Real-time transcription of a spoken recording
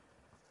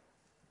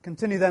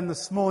Continue then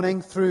this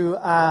morning through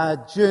our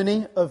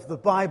journey of the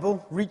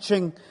Bible,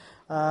 reaching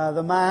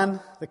the man,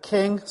 the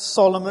king,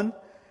 Solomon,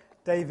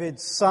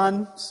 David's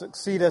son,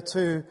 successor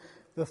to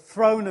the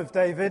throne of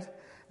David.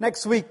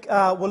 Next week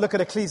we'll look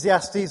at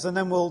Ecclesiastes, and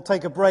then we'll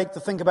take a break to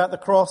think about the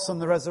cross and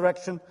the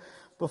resurrection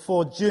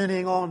before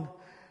journeying on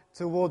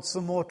towards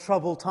some more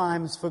troubled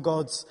times for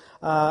God's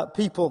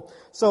people.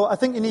 So I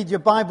think you need your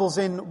Bibles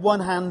in one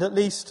hand at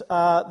least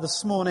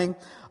this morning,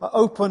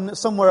 open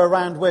somewhere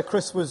around where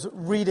Chris was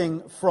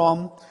reading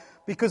from,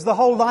 because the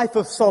whole life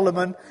of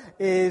Solomon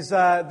is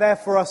there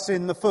for us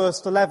in the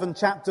first 11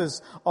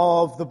 chapters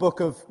of the book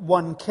of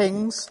 1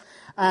 Kings,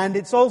 and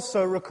it's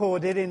also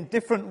recorded in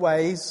different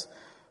ways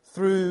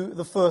through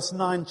the first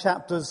 9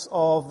 chapters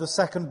of the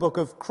second book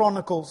of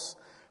Chronicles.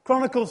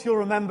 Chronicles, you'll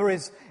remember,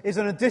 is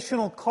an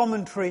additional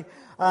commentary,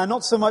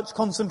 not so much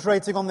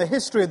concentrating on the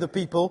history of the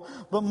people,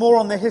 but more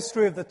on the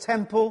history of the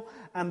temple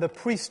and the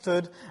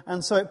priesthood.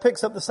 And so it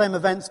picks up the same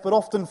events, but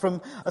often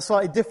from a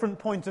slightly different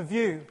point of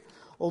view.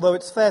 Although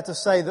it's fair to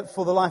say that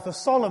for the life of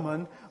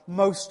Solomon,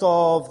 most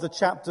of the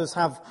chapters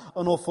have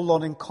an awful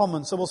lot in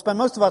common. So we'll spend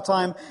most of our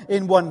time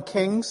in 1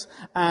 Kings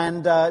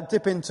and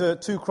dip into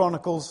 2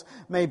 Chronicles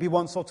maybe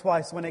once or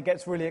twice when it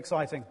gets really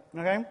exciting.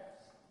 Okay?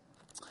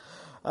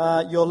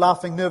 You're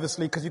laughing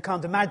nervously because you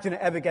can't imagine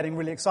it ever getting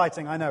really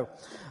exciting, I know.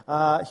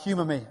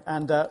 Humour me.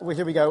 And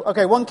here we go.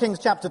 Okay, 1 Kings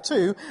chapter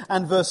 2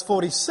 and verse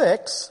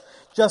 46,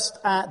 just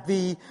at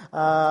the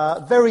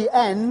very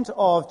end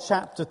of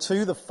chapter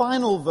 2, the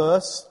final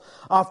verse,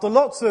 after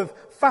lots of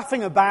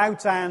faffing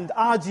about and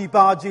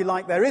argy-bargy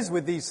like there is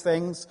with these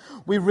things,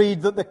 we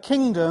read that the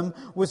kingdom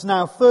was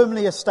now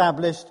firmly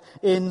established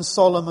in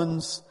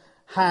Solomon's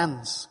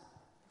hands.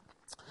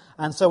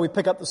 And so we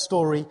pick up the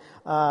story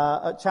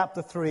at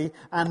chapter 3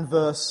 and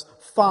verse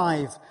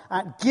 5.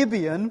 At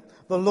Gibeon,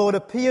 the Lord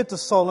appeared to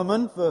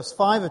Solomon, verse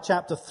 5 of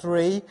chapter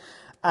 3,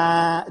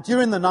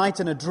 during the night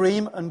in a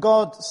dream, and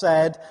God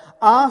said,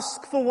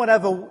 "Ask for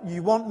whatever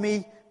you want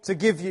me to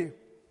give you."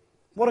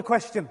 What a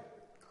question.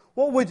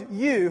 What would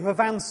you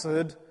have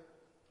answered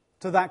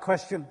to that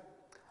question?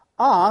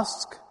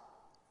 Ask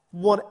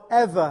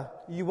whatever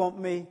you want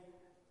me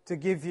to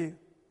give you.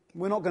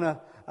 We're not going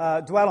to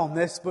dwell on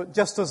this, but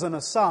just as an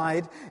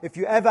aside, if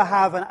you ever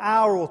have an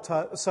hour or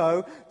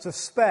so to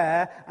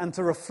spare and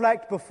to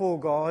reflect before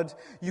God,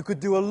 you could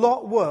do a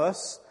lot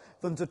worse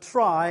than to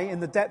try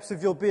in the depths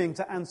of your being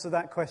to answer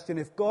that question.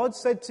 If God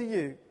said to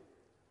you,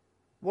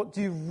 "What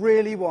do you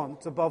really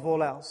want above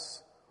all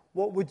else?"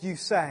 what would you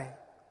say?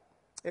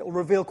 It will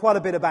reveal quite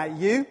a bit about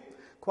you,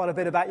 quite a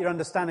bit about your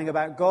understanding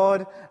about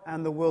God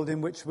and the world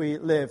in which we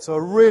live. So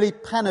a really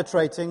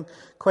penetrating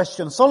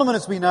question. Solomon,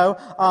 as we know,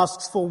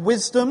 asks for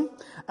wisdom,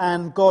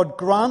 and God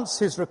grants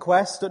his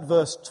request at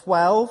verse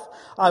 12.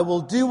 "I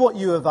will do what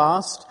you have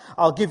asked.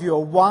 I'll give you a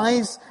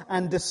wise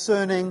and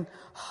discerning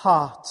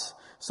heart,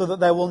 so that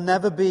there will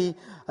never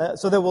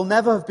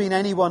have been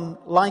anyone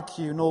like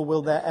you, nor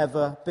will there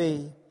ever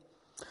be."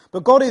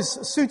 But God is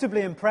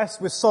suitably impressed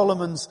with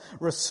Solomon's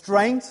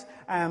restraint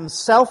and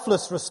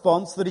selfless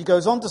response that he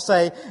goes on to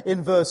say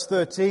in verse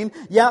 13,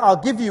 "Yeah, I'll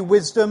give you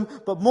wisdom,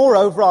 but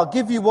moreover, I'll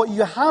give you what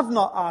you have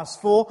not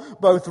asked for,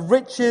 both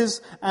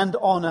riches and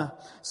honor,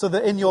 so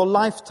that in your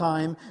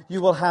lifetime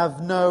you will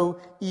have no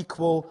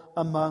equal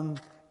among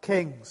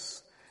kings."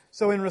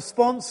 So in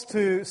response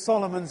to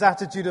Solomon's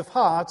attitude of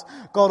heart,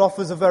 God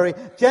offers a very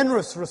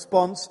generous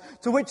response,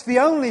 to which the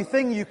only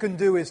thing you can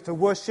do is to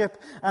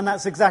worship, and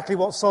that's exactly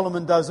what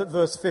Solomon does at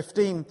verse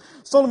 15.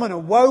 Solomon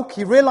awoke,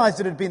 he realized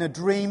it had been a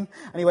dream,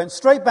 and he went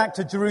straight back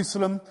to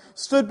Jerusalem,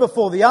 stood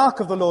before the ark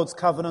of the Lord's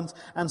covenant,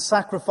 and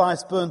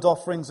sacrificed burnt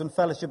offerings and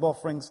fellowship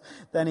offerings.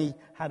 Then he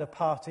had a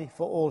party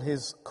for all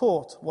his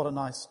court. What a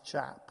nice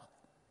chap.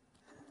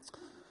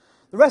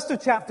 The rest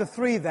of chapter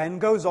 3 then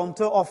goes on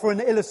to offer an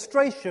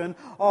illustration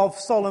of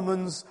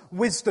Solomon's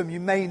wisdom. You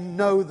may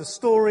know the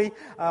story.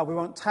 We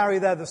won't tarry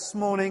there this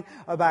morning,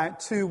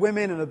 about 2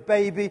 women and a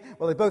baby.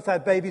 Well, they both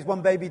had babies.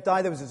 One baby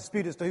died. There was a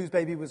dispute as to whose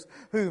baby was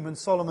whom, and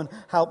Solomon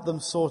helped them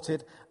sort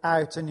it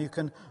out, and you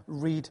can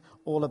read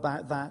all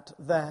about that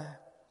there.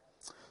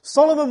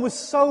 Solomon was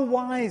so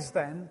wise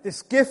then,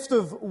 this gift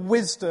of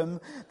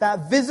wisdom,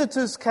 that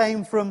visitors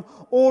came from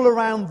all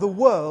around the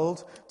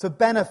world to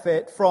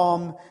benefit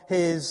from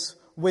his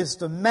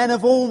wisdom. Men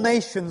of all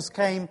nations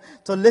came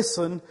to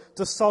listen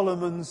to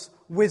Solomon's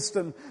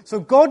wisdom. So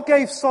God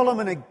gave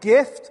Solomon a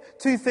gift.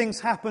 2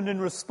 things happened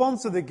in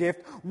response to the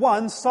gift.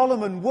 One,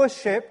 Solomon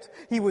worshipped,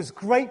 he was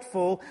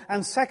grateful,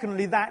 and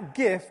secondly, that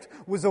gift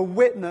was a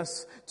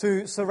witness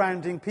to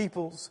surrounding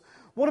peoples.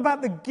 What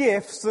about the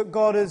gifts that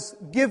God has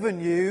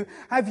given you?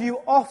 Have you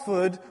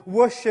offered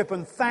worship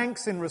and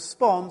thanks in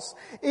response?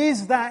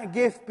 Is that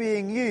gift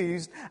being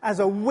used as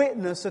a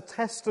witness, a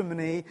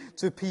testimony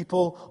to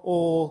people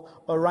all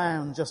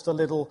around? Just a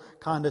little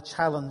kind of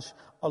challenge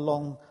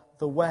along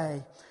the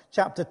way.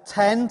 Chapter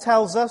 10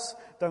 tells us,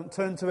 don't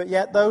turn to it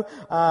yet though,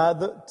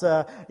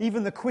 that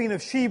even the Queen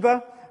of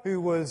Sheba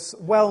who was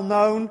well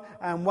known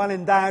and well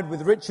endowed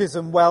with riches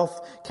and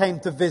wealth, came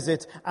to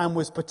visit and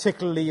was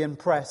particularly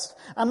impressed.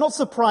 And not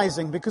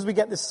surprising, because we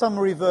get this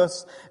summary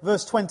verse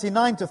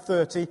 29 to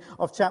 30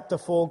 of chapter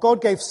 4.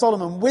 God gave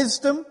Solomon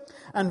wisdom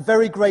and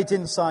very great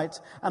insight,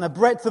 and a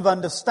breadth of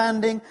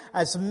understanding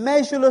as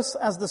measureless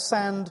as the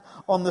sand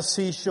on the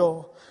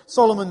seashore.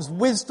 Solomon's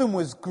wisdom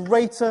was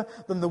greater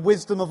than the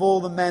wisdom of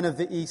all the men of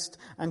the East,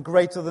 and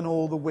greater than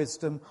all the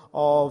wisdom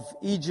of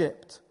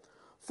Egypt.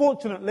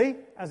 Fortunately,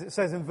 as it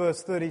says in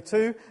verse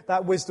 32,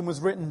 that wisdom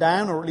was written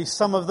down, or at least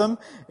some of them,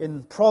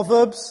 in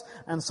Proverbs.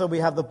 And so we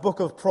have the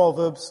book of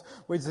Proverbs,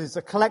 which is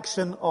a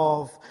collection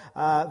of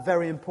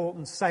very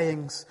important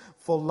sayings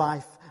for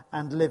life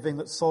and living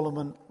that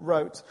Solomon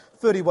wrote.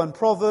 31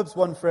 Proverbs,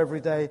 one for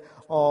every day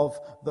of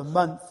the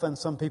month, and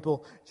some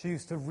people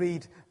choose to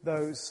read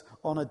those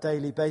on a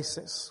daily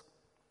basis.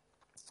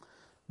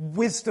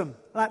 Wisdom,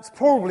 that's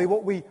probably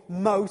what we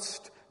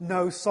most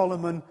know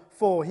Solomon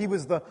for. He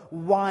was the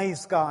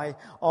wise guy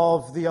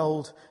of the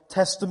Old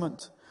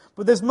Testament.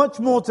 But there's much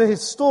more to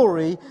his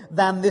story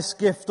than this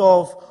gift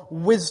of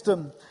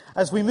wisdom.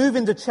 As we move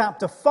into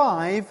chapter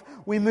 5,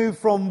 we move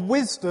from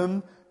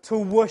wisdom to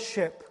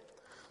worship.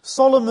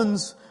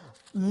 Solomon's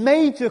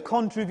major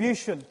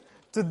contribution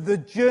to the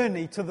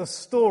journey, to the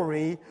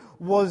story,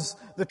 was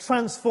the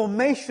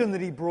transformation that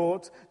he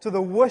brought to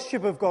the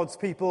worship of God's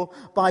people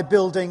by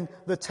building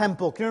the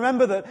temple. Can you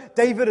remember that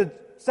David had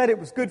said it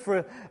was good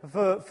for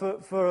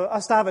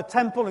us to have a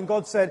temple, and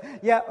God said,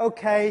 yeah,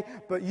 okay,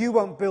 but you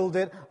won't build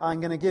it. I'm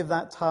going to give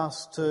that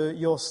task to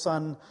your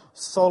son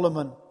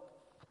Solomon.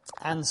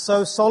 And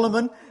so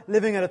Solomon,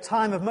 living at a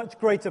time of much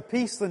greater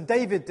peace than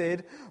David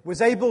did,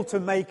 was able to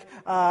make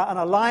an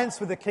alliance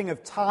with the king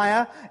of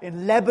Tyre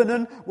in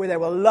Lebanon, where there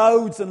were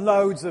loads and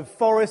loads of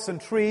forests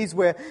and trees,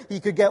 where he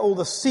could get all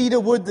the cedar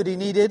wood that he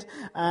needed.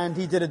 And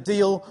he did a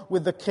deal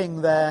with the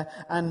king there,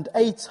 and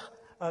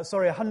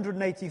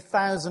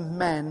 180,000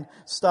 men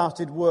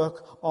started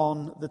work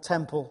on the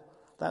temple.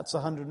 That's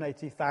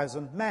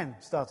 180,000 men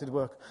started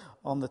work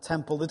on the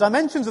temple. The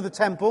dimensions of the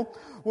temple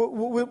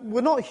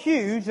were not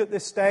huge at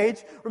this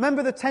stage.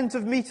 Remember the tent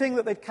of meeting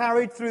that they'd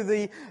carried through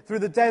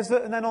the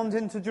desert and then on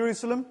into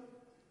Jerusalem?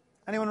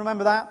 Anyone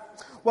remember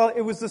that? Well,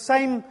 it was the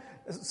same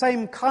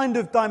kind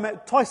of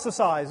twice the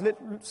size,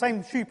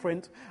 same shoe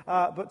print,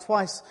 but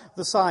twice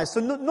the size. So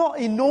not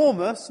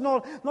enormous,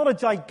 not a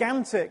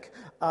gigantic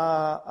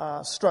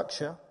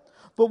structure.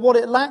 But what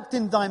it lacked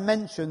in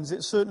dimensions,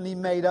 it certainly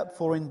made up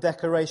for in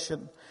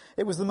decoration.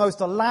 It was the most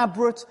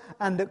elaborate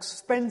and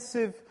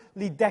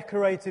expensively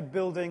decorated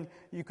building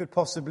you could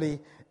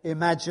possibly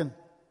imagine.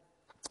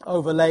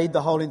 Overlaid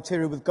the whole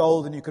interior with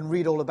gold, and you can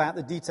read all about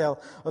the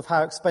detail of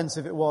how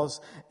expensive it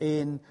was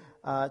in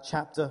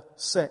chapter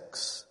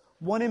 6.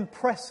 One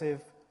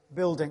impressive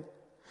building.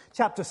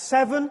 Chapter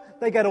 7,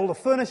 they get all the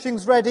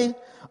furnishings ready,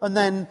 and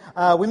then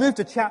we move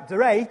to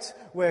chapter 8,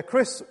 where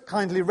Chris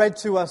kindly read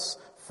to us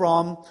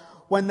from,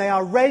 when they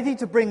are ready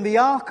to bring the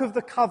Ark of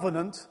the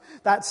Covenant,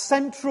 that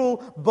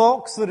central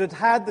box that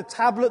had the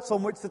tablets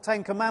on which the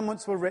Ten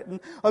Commandments were written,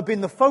 had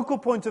been the focal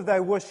point of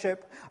their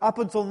worship up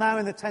until now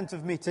in the tent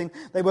of meeting.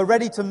 They were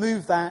ready to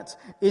move that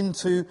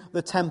into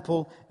the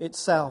temple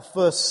itself.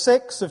 Verse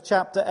 6 of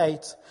chapter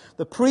 8,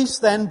 the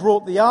priest then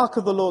brought the Ark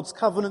of the Lord's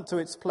Covenant to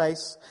its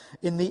place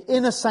in the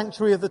inner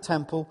sanctuary of the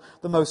temple,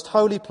 the most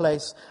holy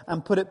place,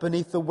 and put it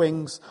beneath the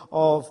wings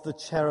of the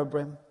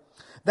cherubim.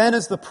 Then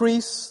as the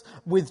priests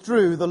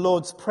withdrew, the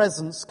Lord's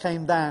presence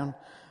came down.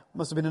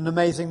 Must have been an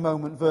amazing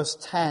moment. Verse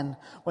 10.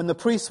 When the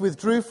priests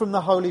withdrew from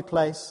the holy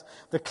place,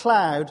 the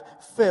cloud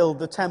filled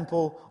the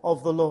temple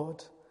of the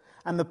Lord.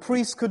 And the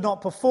priests could not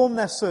perform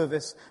their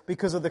service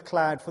because of the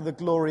cloud, for the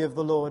glory of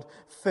the Lord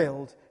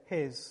filled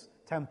his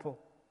temple.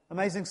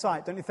 Amazing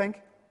sight, don't you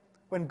think?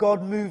 When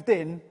God moved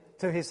in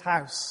to his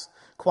house,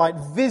 quite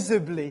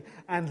visibly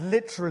and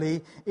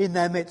literally in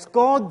their midst.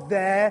 God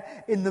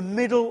there in the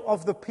middle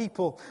of the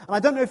people. And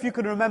I don't know if you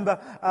can remember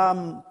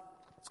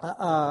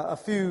a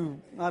few,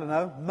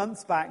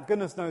 months back,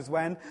 goodness knows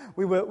when,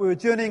 we were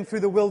journeying through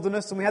the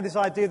wilderness, and we had this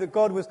idea that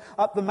God was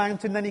up the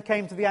mountain, then he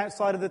came to the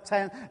outside of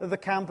the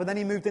camp, and then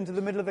he moved into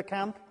the middle of the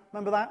camp.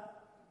 Remember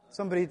that?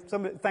 Somebody,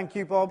 thank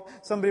you, Bob.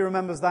 Somebody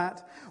remembers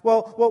that.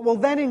 Well,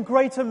 then in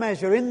greater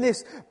measure, in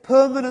this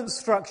permanent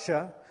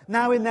structure,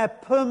 now in their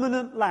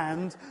permanent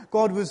land,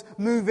 God was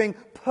moving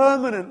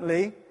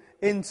permanently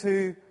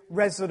into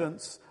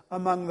residence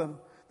among them.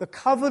 The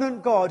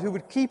covenant God who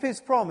would keep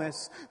his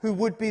promise, who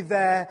would be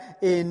there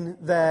in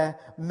their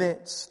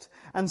midst.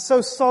 And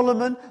so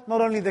Solomon,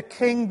 not only the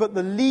king, but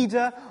the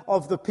leader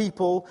of the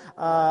people,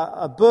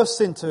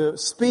 bursts into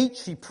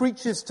speech. He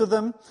preaches to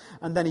them,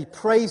 and then he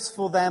prays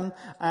for them,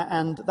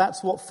 and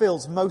that's what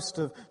fills most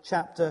of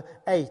chapter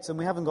 8. And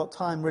we haven't got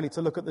time really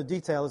to look at the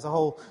detail. There's a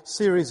whole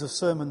series of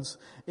sermons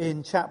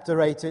in chapter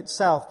 8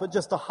 itself. But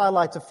just to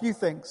highlight a few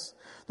things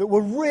that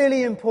were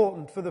really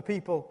important for the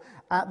people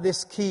at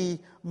this key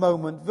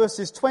moment.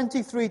 Verses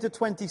 23 to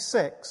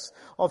 26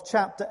 of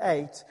chapter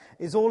 8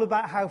 is all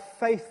about how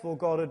faithful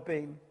God had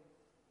been.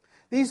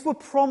 These were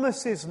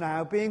promises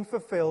now being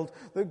fulfilled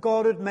that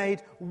God had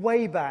made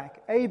way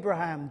back.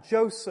 Abraham,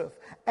 Joseph,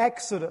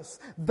 Exodus.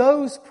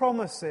 Those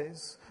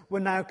promises were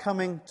now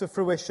coming to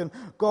fruition.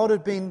 God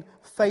had been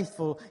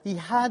faithful. He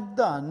had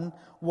done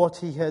what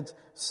he had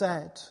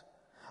said.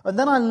 And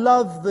then I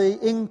love the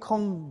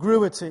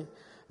incongruity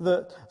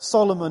that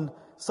Solomon,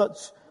 such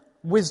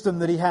wisdom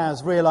that he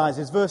has,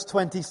 realizes. Verse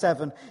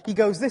 27, he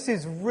goes, this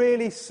is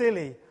really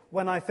silly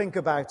when I think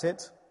about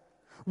it.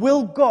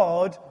 Will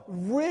God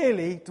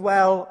really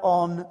dwell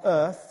on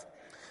earth?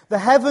 The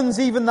heavens,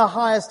 even the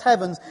highest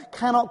heavens,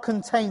 cannot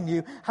contain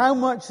you. How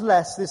much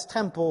less this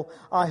temple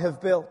I have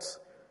built?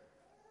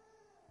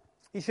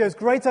 He shows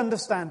great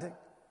understanding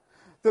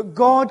that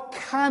God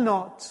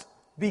cannot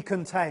be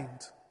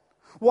contained.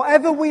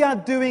 Whatever we are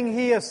doing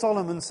here,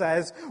 Solomon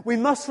says, we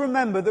must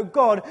remember that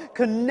God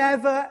can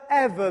never,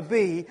 ever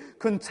be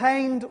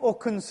contained or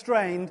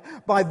constrained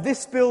by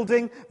this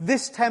building,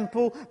 this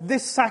temple,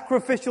 this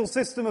sacrificial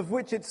system of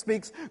which it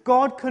speaks.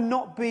 God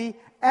cannot be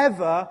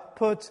ever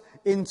put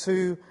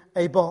into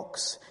a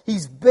box.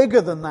 He's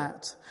bigger than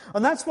that.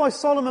 And that's why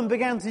Solomon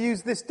began to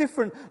use this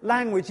different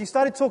language. He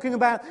started talking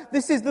about,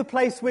 this is the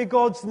place where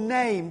God's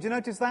name, do you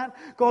notice that?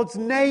 God's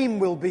name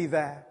will be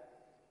there.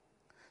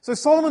 So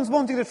Solomon's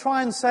wanting to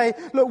try and say,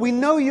 look, we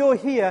know you're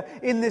here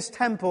in this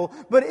temple,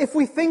 but if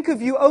we think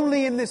of you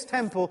only in this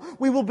temple,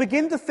 we will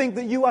begin to think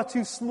that you are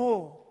too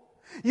small.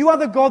 You are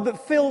the God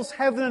that fills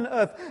heaven and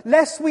earth.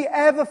 Lest we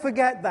ever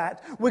forget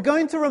that, we're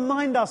going to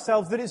remind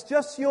ourselves that it's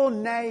just your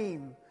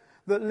name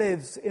that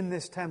lives in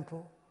this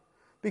temple.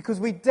 Because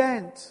we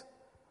daren't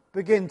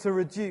begin to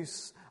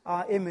reduce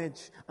our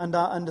image and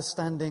our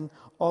understanding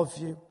of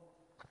you.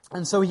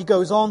 And so he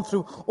goes on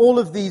through all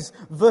of these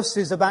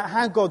verses about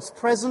how God's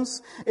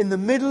presence in the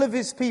middle of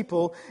his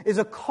people is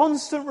a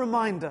constant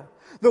reminder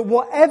that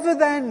whatever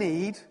their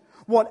need,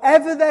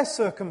 whatever their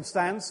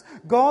circumstance,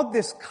 God,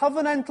 this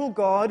covenantal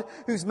God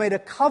who's made a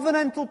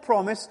covenantal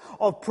promise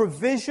of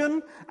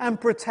provision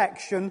and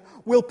protection,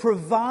 will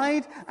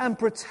provide and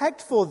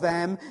protect for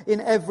them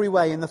in every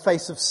way. In the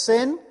face of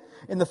sin,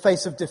 in the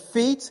face of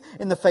defeat,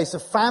 in the face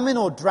of famine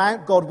or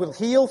drought, God will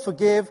heal,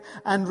 forgive,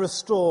 and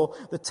restore.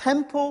 The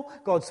temple,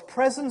 God's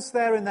presence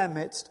there in their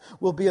midst,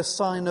 will be a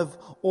sign of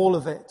all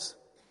of it.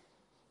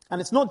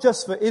 And it's not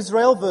just for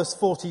Israel, verse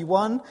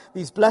 41.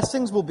 These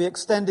blessings will be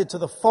extended to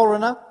the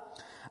foreigner.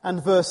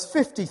 And verse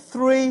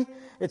 53,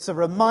 it's a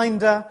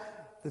reminder,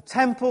 the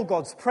temple,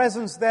 God's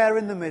presence there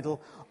in the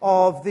middle,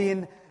 of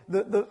the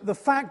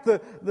fact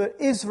that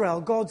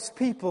Israel, God's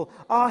people,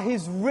 are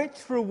his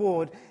rich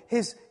reward,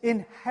 his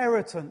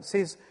inheritance,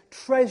 his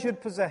treasured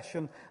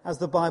possession, as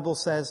the Bible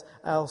says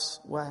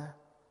elsewhere.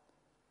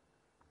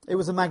 It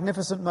was a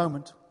magnificent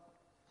moment.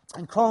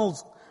 And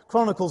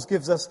Chronicles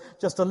gives us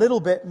just a little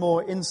bit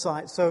more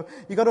insight. So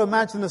you've got to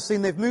imagine the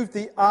scene. They've moved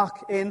the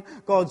ark in.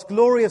 God's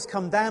glory has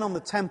come down on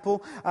the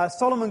temple.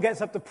 Solomon gets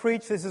up to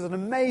preach. This is an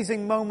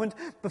amazing moment.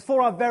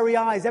 Before our very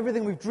eyes,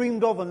 everything we've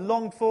dreamed of and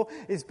longed for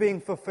is being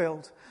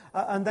fulfilled.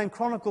 And then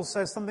Chronicles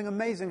says something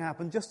amazing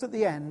happened just at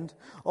the end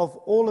of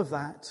all of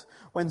that.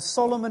 When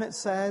Solomon, it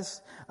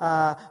says,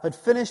 had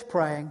finished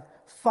praying,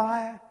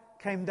 fire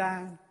came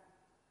down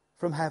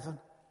from heaven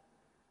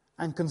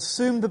and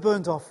consumed the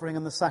burnt offering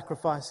and the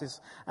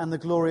sacrifices, and the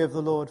glory of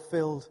the Lord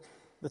filled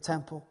the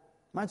temple.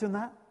 Imagine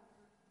that.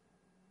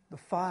 The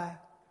fire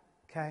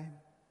came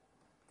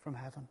from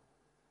heaven.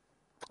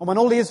 And when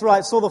all the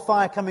Israelites saw the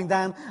fire coming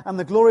down and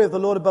the glory of the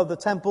Lord above the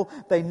temple,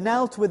 they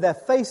knelt with their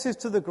faces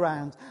to the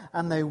ground,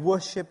 and they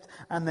worshipped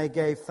and they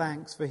gave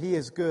thanks, for he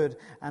is good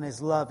and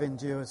his love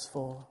endures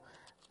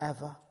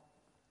forever.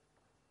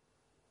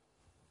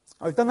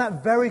 I've done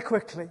that very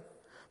quickly,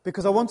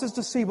 because I want us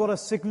to see what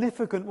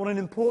an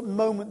important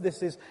moment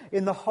this is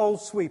in the whole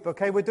sweep.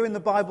 Okay, we're doing the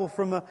Bible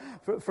from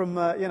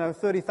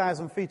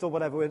 30,000 feet or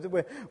whatever.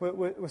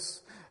 We're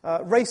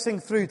racing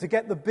through to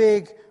get the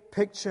big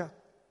picture.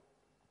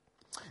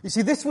 You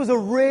see, this was a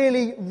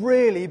really,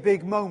 really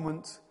big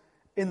moment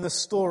in the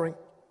story.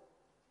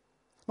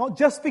 Not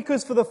just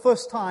because for the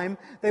first time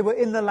they were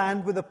in the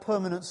land with a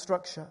permanent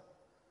structure,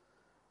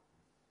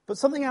 but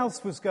something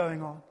else was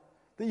going on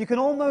that you can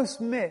almost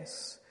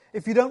miss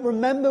if you don't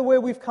remember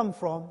where we've come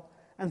from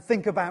and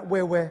think about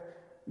where we're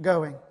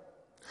going.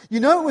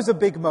 You know it was a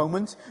big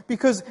moment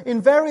because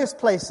in various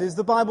places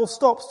the Bible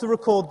stops to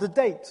record the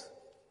date.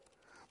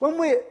 When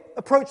we're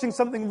approaching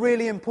something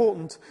really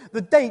important,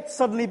 the date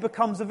suddenly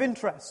becomes of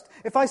interest.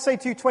 If I say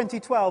to you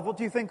 2012, what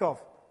do you think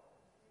of?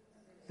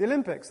 The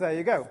Olympics, there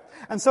you go.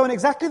 And so in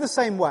exactly the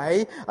same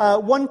way,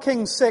 1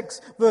 Kings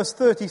 6 verse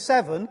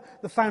 37,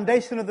 the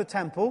foundation of the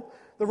temple,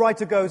 the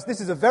writer goes,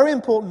 this is a very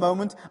important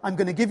moment, I'm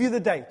going to give you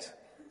the date.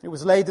 It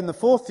was laid in the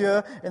 4th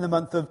year in the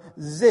month of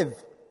Ziv.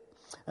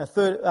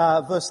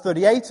 Verse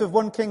 38 of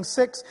 1 Kings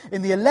 6,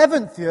 in the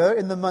 11th year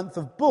in the month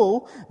of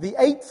Bul, the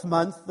 8th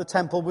month, the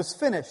temple was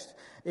finished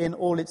in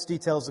all its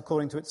details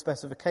according to its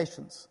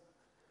specifications.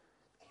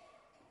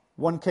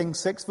 1 Kings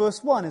 6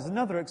 verse 1 is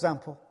another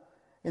example.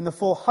 In the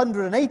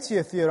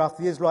 480th year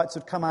after the Israelites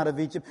had come out of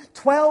Egypt,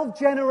 12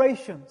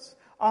 generations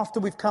after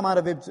we've come out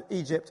of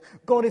Egypt.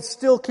 God is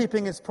still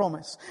keeping his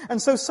promise.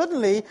 And so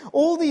suddenly,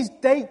 all these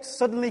dates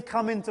suddenly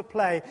come into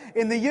play.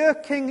 In the year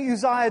King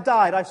Uzziah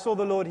died, I saw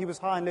the Lord, he was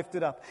high and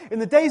lifted up. In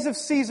the days of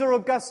Caesar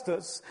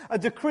Augustus, a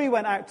decree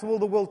went out to all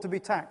the world to be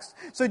taxed.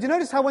 So do you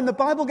notice how when the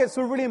Bible gets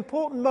to a really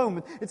important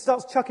moment, it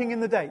starts chucking in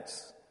the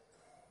dates?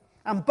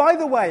 And by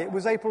the way, it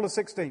was April the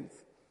 16th,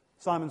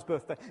 Simon's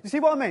birthday. You see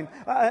what I mean?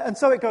 And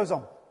so it goes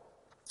on.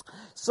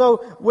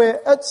 So we're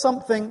at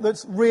something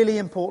that's really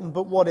important,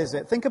 but what is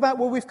it? Think about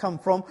where we've come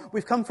from.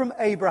 We've come from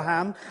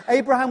Abraham.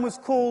 Abraham was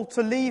called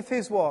to leave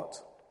his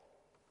what?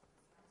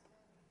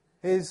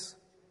 His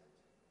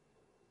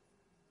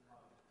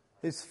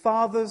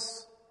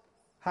father's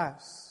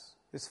house.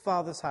 His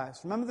father's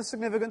house. Remember the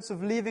significance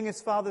of leaving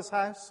his father's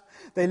house?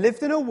 They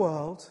lived in a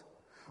world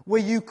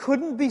where you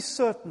couldn't be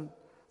certain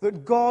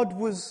that God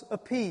was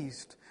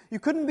appeased. You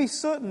couldn't be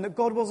certain that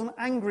God wasn't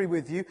angry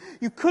with you.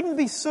 You couldn't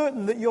be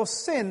certain that your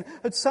sin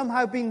had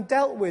somehow been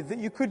dealt with, that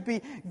you could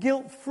be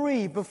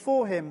guilt-free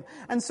before him.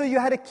 And so you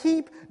had to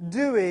keep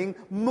doing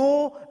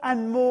more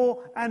and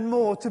more and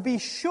more to be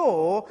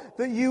sure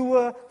that you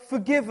were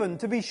forgiven,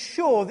 to be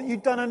sure that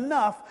you'd done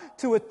enough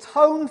to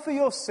atone for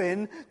your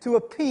sin, to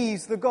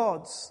appease the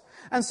gods.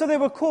 And so they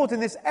were caught in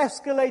this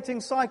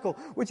escalating cycle,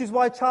 which is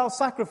why child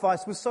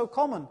sacrifice was so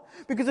common.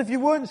 Because if you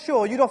weren't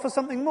sure, you'd offer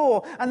something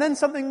more, and then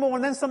something more,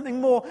 and then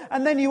something more,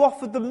 and then you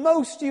offered the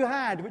most you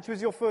had, which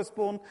was your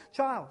firstborn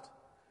child.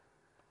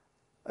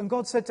 And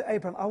God said to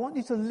Abraham, I want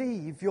you to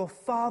leave your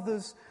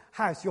father's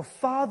house, your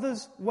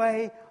father's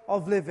way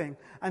of living,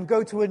 and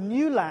go to a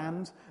new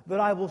land that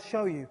I will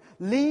show you.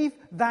 Leave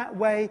that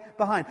way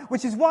behind.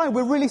 Which is why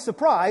we're really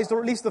surprised,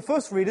 or at least the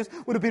first readers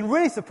would have been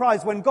really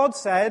surprised when God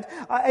said,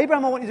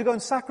 Abraham, I want you to go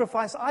and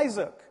sacrifice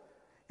Isaac,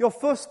 your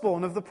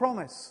firstborn of the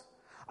promise.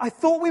 I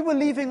thought we were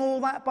leaving all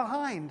that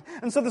behind.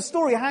 And so the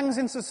story hangs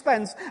in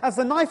suspense as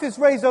the knife is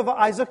raised over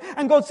Isaac,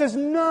 and God says,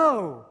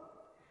 no,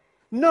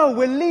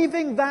 we're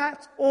leaving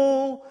that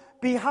all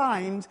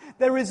behind.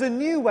 There is a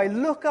new way.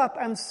 Look up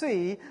and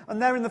see.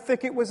 And there in the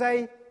thicket was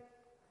a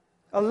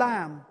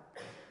lamb.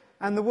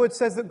 And the word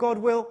says that God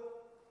will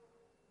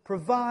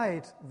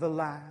provide the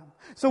lamb.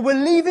 So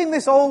we're leaving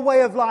this old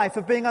way of life,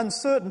 of being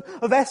uncertain,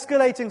 of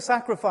escalating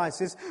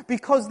sacrifices,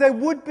 because there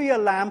would be a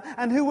lamb,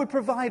 and who would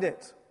provide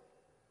it?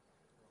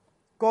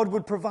 God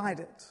would provide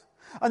it.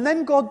 And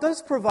then God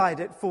does provide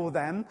it for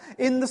them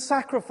in the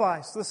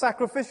sacrifice, the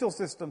sacrificial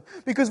system.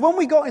 Because when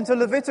we got into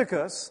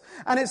Leviticus,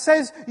 and it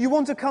says you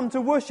want to come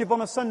to worship on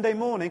a Sunday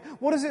morning,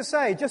 what does it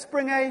say? Just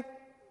bring a...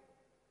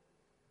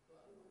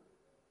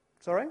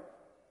 Sorry?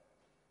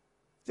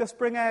 Just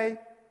bring a...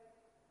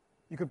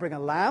 You could bring a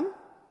lamb.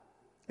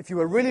 If you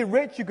were really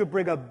rich, you could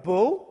bring a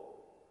bull.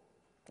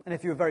 And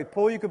if you were very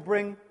poor, you could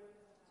bring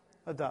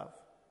a dove.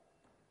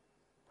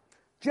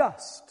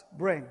 Just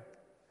bring.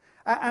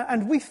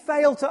 And we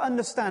fail to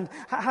understand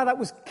how that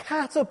was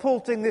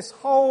catapulting this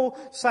whole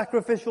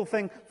sacrificial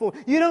thing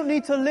forward. You don't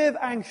need to live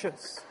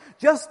anxious.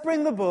 Just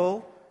bring the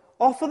bull,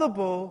 offer the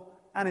bull,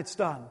 and it's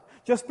done.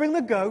 Just bring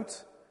the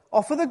goat,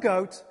 offer the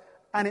goat,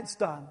 and it's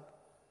done.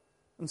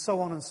 And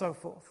so on and so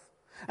forth.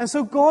 And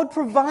so God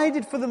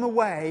provided for them a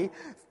way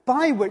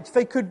by which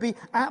they could be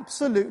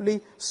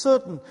absolutely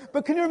certain.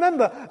 But can you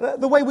remember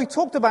the way we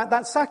talked about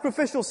that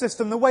sacrificial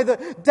system, the way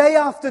that day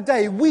after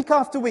day, week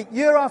after week,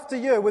 year after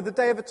year with the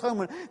Day of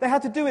Atonement, they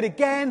had to do it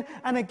again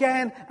and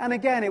again and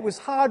again. It was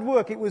hard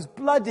work, it was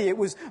bloody, it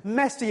was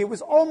messy, it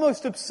was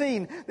almost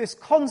obscene, this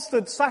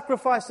constant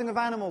sacrificing of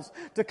animals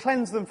to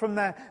cleanse them from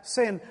their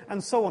sin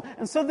and so on.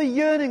 And so the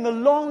yearning, the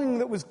longing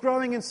that was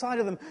growing inside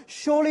of them,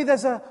 surely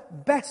there's a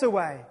better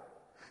way.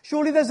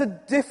 Surely there's a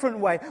different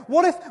way.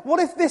 What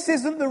if this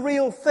isn't the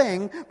real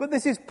thing, but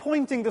this is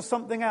pointing to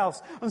something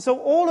else? And so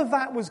all of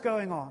that was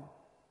going on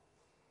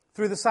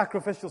through the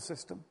sacrificial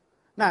system.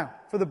 Now,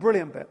 for the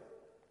brilliant bit.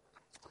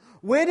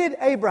 Where did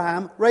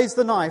Abraham raise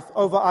the knife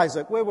over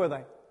Isaac? Where were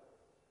they?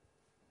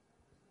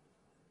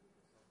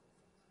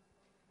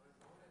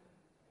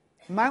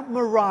 Mount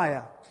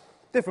Moriah.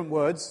 Different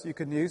words you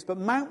can use, but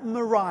Mount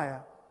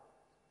Moriah,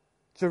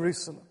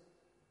 Jerusalem.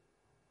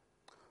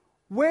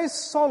 Where's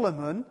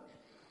Solomon,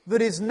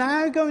 that is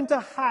now going to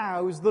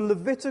house the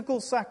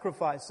Levitical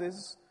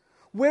sacrifices?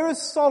 Where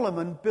has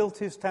Solomon built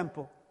his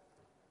temple?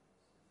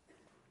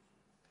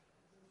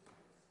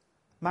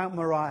 Mount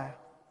Moriah.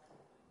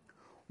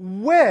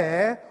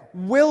 Where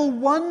will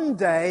one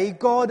day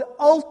God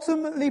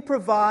ultimately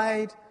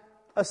provide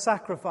a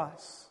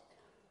sacrifice?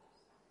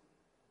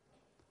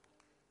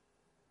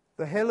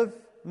 The hill of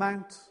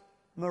Mount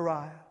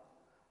Moriah.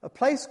 A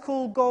place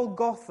called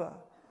Golgotha,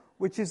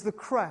 which is the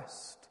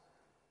crest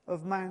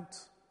of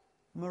Mount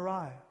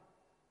Moriah.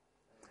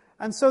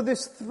 And so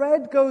this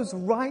thread goes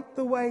right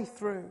the way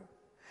through.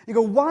 You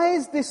go, why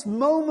is this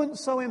moment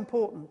so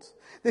important?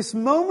 This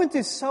moment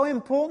is so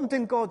important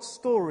in God's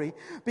story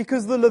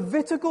because the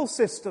Levitical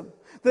system,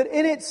 that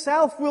in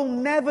itself will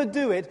never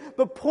do it,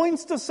 but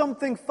points to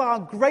something far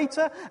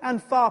greater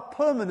and far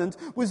permanent,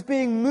 was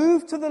being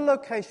moved to the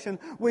location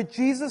where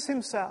Jesus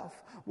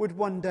himself would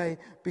one day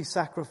be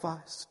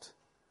sacrificed.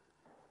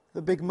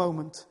 The big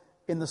moment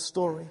in the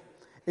story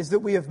is that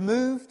we have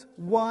moved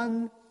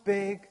one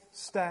big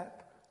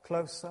step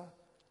closer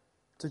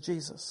to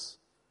Jesus.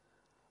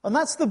 And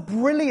that's the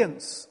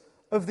brilliance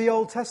of the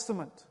Old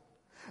Testament.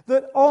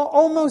 That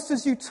almost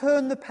as you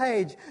turn the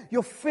page,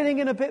 you're filling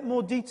in a bit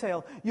more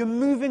detail. You're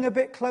moving a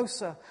bit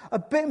closer. A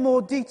bit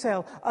more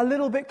detail, a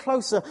little bit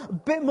closer. A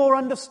bit more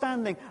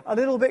understanding, a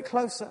little bit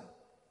closer.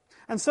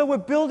 And so we're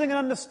building an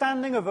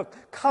understanding of a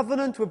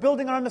covenant. We're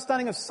building an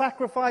understanding of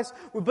sacrifice.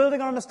 We're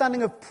building an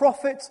understanding of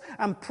prophets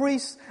and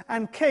priests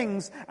and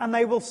kings. And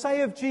they will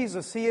say of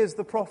Jesus, he is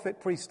the prophet,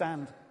 priest,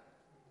 and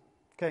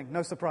king.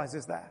 No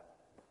surprises there.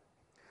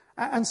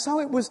 And so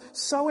it was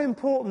so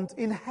important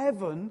in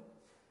heaven,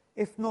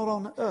 if not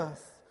on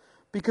earth,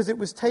 because it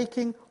was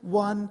taking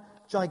one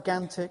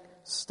gigantic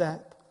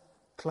step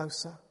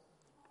closer.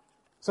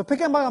 So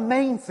picking up our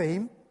main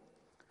theme,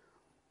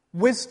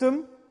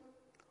 wisdom,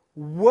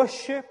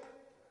 worship,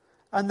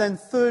 and then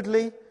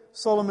thirdly,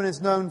 Solomon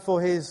is known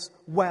for his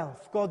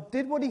wealth. God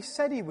did what he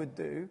said he would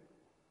do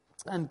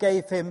and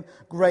gave him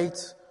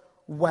great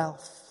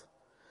wealth.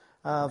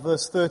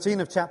 Verse 13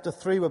 of chapter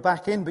 3, we're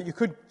back in, but you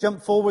could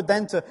jump forward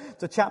then to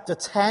chapter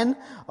 10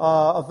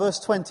 of verse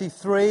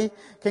 23.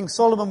 King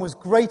Solomon was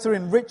greater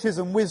in riches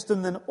and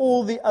wisdom than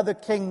all the other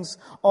kings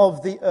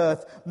of the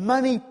earth.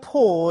 Money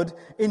poured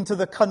into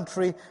the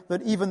country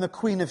that even the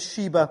Queen of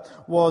Sheba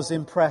was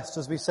impressed,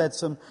 as we said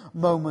some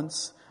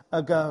moments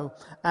ago.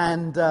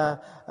 And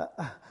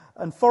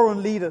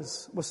foreign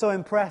leaders were so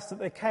impressed that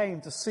they came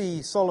to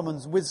see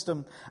Solomon's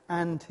wisdom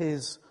and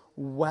his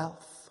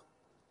wealth.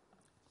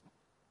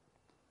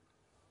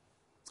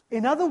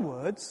 In other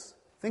words,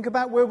 think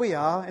about where we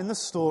are in the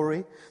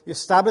story, the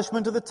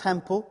establishment of the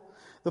temple,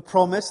 the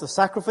promise, the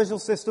sacrificial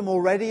system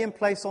already in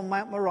place on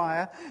Mount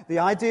Moriah, the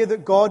idea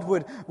that God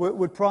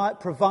would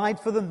provide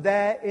for them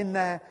there in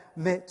their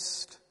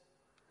midst.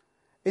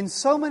 In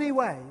so many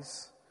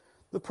ways,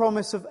 the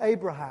promise of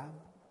Abraham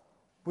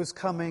was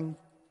coming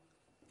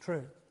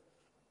true.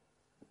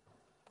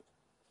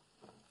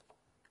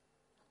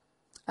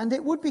 And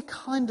it would be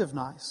kind of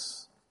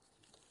nice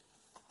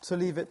to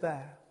leave it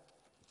there.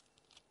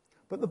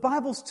 But the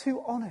Bible's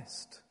too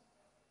honest.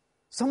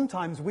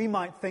 Sometimes we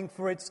might think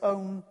for its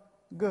own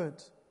good.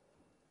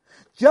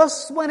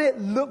 Just when it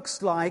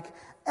looks like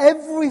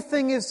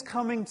everything is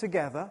coming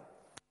together,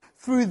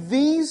 through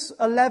these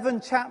 11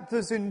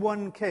 chapters in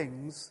 1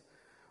 Kings,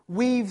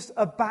 weaves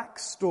a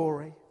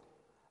backstory.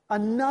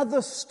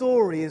 Another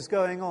story is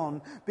going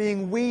on,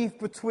 being weaved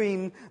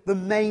between the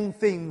main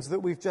themes that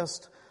we've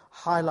just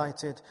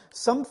highlighted.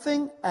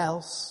 Something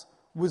else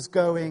was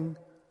going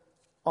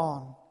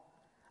on.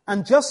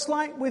 And just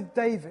like with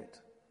David,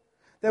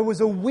 there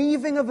was a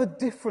weaving of a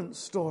different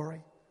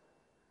story.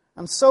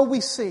 And so we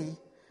see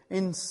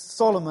in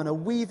Solomon a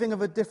weaving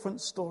of a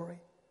different story.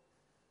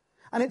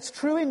 And it's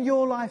true in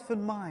your life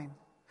and mine.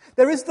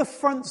 There is the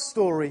front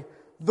story,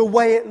 the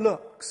way it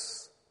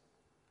looks.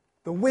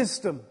 The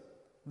wisdom,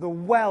 the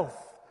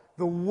wealth,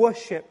 the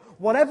worship,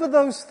 whatever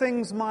those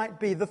things might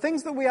be, the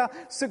things that we are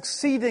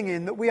succeeding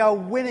in, that we are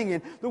winning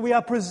in, that we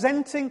are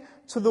presenting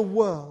to the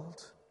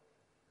world.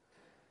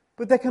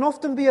 But there can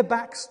often be a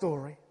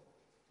backstory,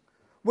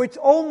 which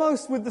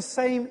almost with the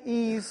same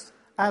ease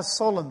as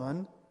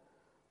Solomon,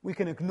 we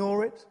can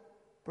ignore it,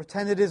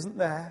 pretend it isn't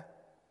there.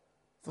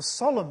 For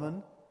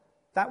Solomon,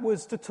 that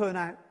was to turn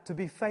out to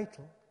be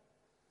fatal.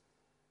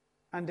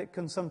 And it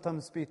can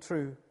sometimes be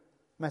true,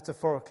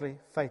 metaphorically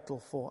fatal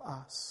for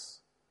us.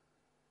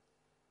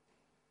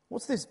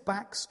 What's this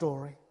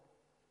backstory?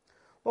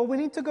 Well, we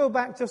need to go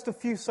back just a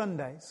few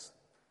Sundays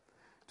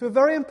to a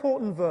very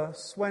important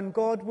verse when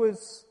God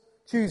was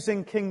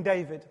choosing King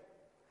David.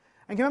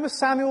 And you remember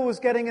Samuel was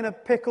getting in a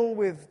pickle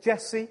with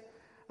Jesse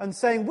and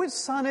saying, which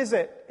son is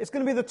it? It's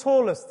going to be the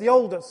tallest, the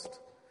oldest.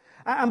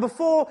 And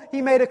before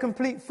he made a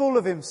complete fool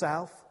of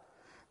himself,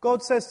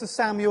 God says to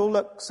Samuel,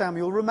 look,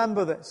 Samuel,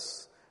 remember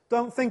this.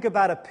 Don't think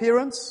about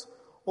appearance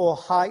or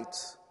height.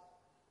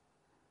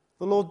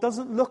 The Lord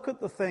doesn't look at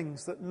the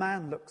things that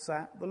man looks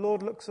at. The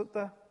Lord looks at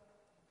the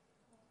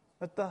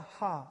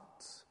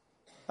heart.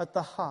 At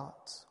the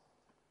heart.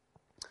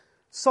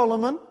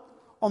 Solomon,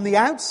 on the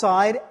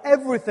outside,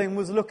 everything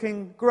was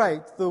looking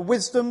great. The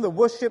wisdom, the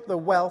worship, the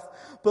wealth.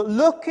 But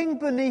looking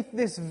beneath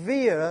this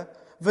veneer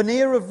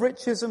of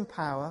riches and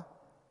power,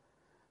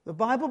 the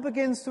Bible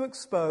begins to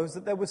expose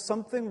that there was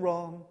something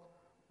wrong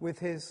with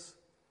his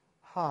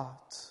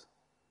heart.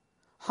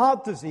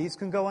 Heart disease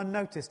can go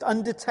unnoticed,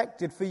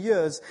 undetected for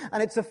years,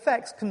 and its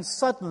effects can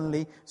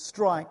suddenly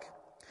strike.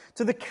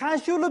 To the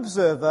casual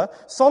observer,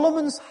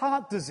 Solomon's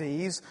heart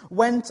disease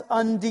went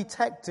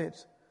undetected.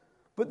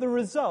 But the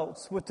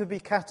results were to be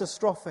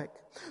catastrophic.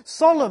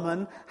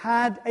 Solomon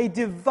had a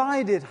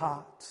divided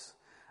heart,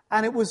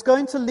 and it was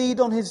going to lead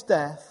on his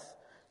death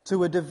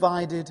to a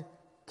divided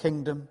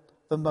kingdom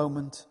the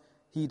moment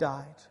he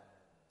died.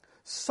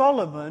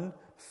 Solomon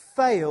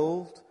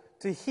failed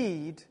to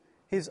heed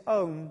his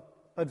own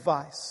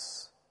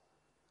advice.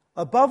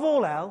 Above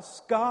all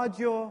else, guard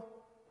your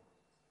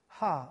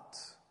heart,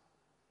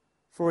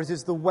 for it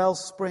is the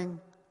wellspring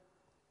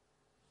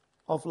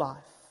of life.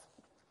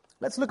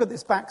 Let's look at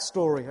this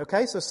backstory,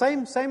 okay? So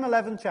same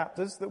 11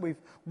 chapters that we've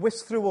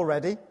whisked through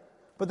already,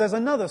 but there's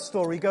another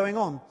story going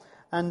on.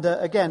 And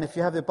again, if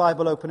you have your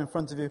Bible open in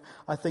front of you,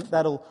 I think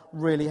that'll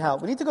really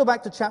help. We need to go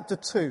back to chapter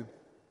 2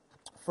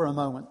 for a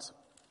moment.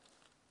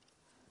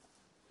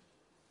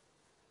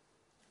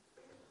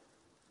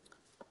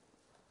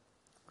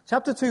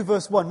 Chapter 2,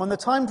 verse 1. When the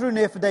time drew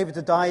near for David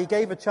to die, he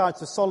gave a charge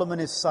to Solomon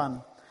his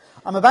son.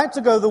 I'm about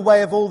to go the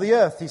way of all the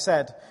earth, he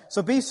said.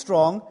 So be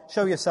strong,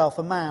 show yourself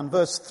a man.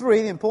 Verse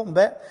 3, the important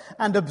bit.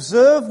 And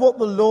observe what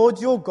the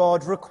Lord your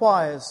God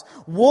requires.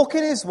 Walk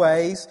in his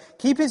ways,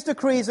 keep his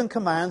decrees and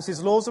commands,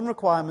 his laws and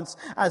requirements,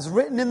 as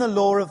written in the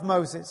law of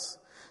Moses,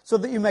 so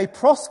that you may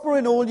prosper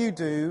in all you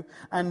do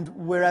and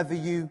wherever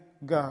you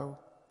go.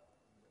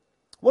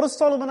 What does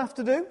Solomon have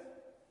to do?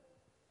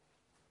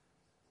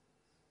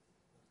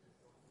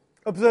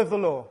 Observe the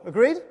law.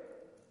 Agreed?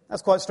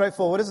 That's quite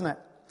straightforward, isn't it?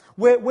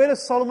 Where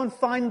does Solomon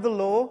find the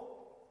law?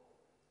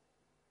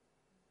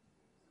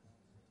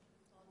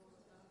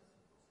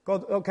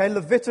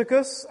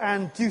 Leviticus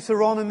and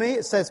Deuteronomy.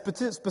 It says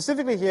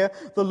specifically here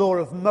the law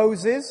of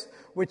Moses,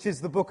 which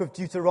is the book of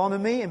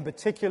Deuteronomy in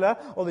particular,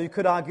 although you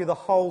could argue the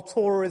whole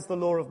Torah is the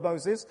law of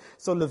Moses.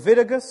 So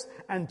Leviticus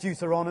and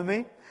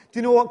Deuteronomy. Do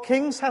you know what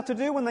kings had to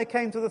do when they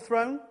came to the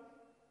throne?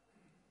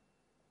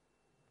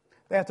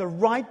 They had to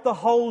write the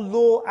whole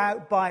law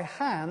out by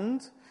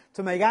hand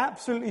to make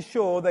absolutely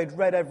sure they'd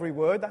read every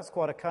word. That's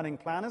quite a cunning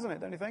plan, isn't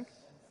it, don't you think?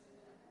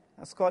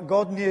 That's quite,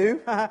 God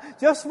knew.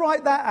 Just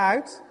write that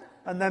out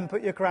and then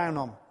put your crown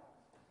on.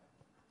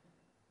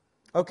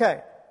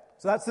 Okay,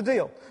 so that's the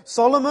deal.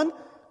 Solomon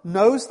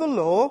knows the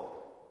law.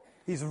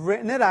 He's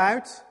written it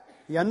out.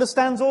 He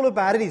understands all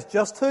about it. He's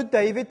just heard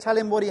David tell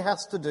him what he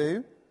has to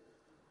do.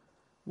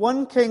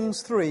 1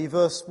 Kings 3,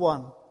 verse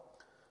 1.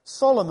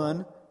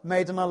 Solomon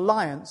made an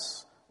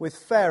alliance with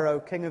Pharaoh,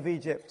 king of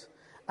Egypt,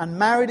 and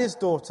married his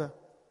daughter.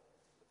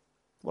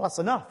 Well, that's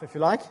enough, if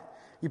you like.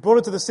 He brought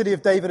her to the city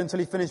of David until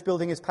he finished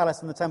building his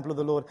palace and the temple of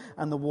the Lord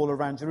and the wall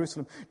around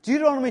Jerusalem.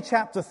 Deuteronomy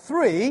chapter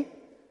 7,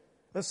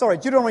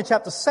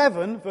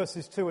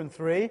 verses 2 and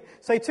 3,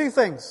 say two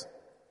things.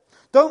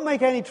 Don't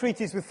make any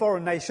treaties with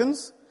foreign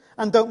nations,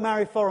 and don't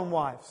marry foreign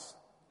wives.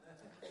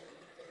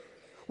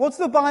 What's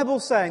the Bible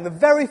saying? The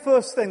very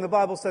first thing the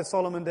Bible says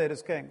Solomon did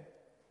as king.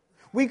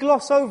 We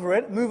gloss over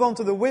it, move on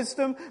to the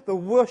wisdom, the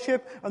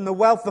worship, and the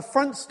wealth, the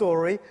front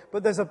story,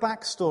 but there's a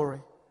back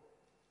story.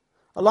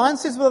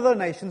 Alliances with other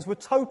nations were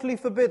totally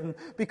forbidden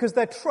because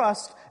their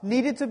trust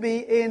needed to be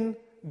in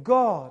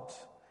God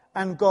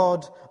and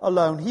God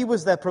alone. He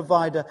was their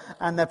provider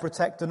and their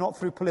protector, not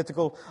through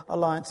political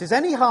alliances.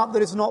 Any heart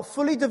that is not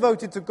fully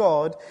devoted to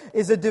God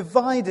is a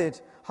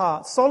divided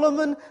heart.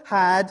 Solomon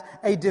had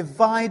a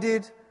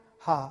divided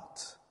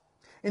heart.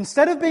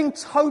 Instead of being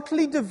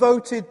totally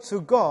devoted to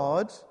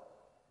God,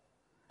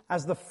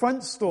 as the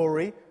front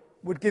story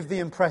would give the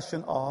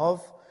impression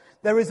of,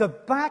 there is a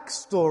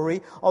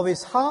backstory of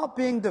his heart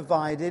being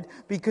divided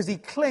because he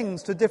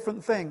clings to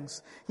different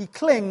things. He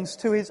clings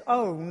to his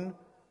own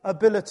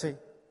ability.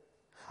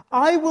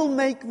 I will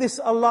make this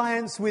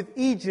alliance with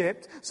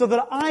Egypt so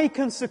that I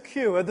can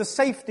secure the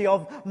safety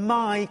of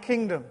my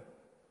kingdom.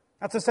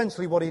 That's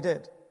essentially what he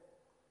did.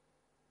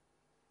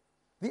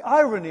 The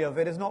irony of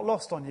it is not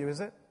lost on you,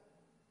 is it?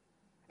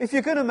 If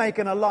you're going to make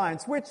an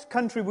alliance, which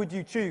country would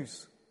you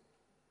choose?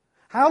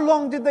 How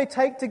long did they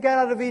take to get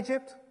out of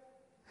Egypt?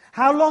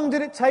 How long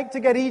did it take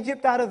to get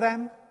Egypt out of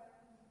them?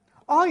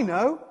 I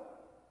know.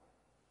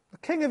 The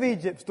king of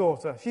Egypt's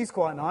daughter. She's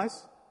quite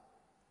nice.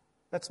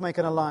 Let's make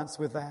an alliance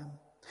with them.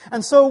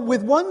 And so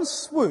with one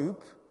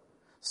swoop,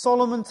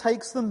 Solomon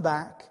takes them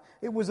back.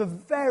 It was a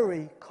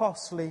very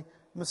costly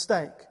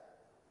mistake.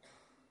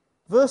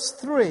 Verse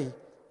 3.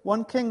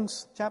 1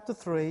 Kings chapter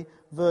 3,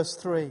 verse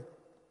 3.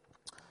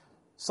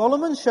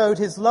 Solomon showed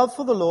his love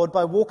for the Lord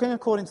by walking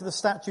according to the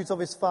statutes of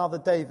his father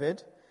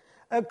David,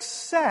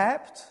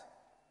 except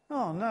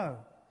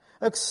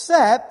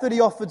that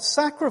he offered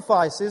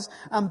sacrifices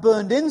and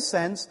burned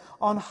incense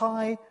on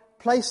high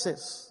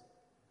places.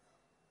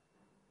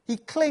 He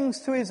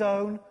clings to his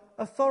own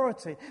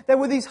authority. There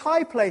were these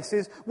high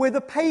places where the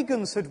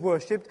pagans had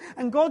worshipped,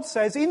 and God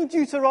says in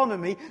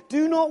Deuteronomy,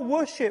 do not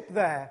worship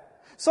there.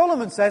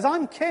 Solomon says,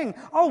 I'm king.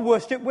 I'll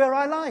worship where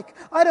I like.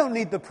 I don't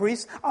need the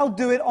priest. I'll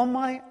do it on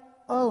my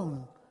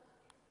own.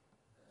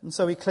 And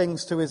so he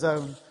clings to his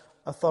own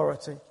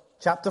authority.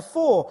 Chapter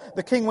 4,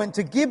 the king went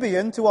to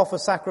Gibeon to offer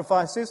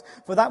sacrifices,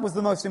 for that was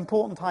the most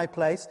important high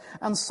place.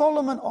 And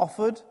Solomon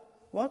offered,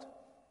 what?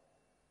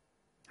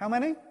 How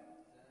many?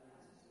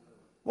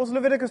 What does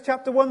Leviticus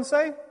chapter 1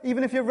 say?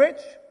 Even if you're rich,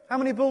 how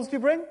many bulls do you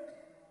bring?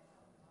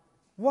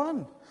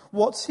 1.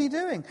 What's he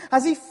doing?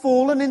 Has he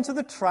fallen into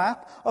the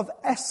trap of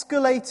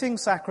escalating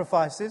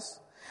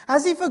sacrifices?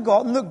 Has he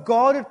forgotten that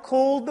God had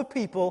called the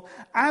people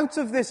out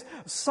of this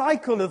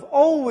cycle of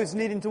always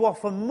needing to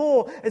offer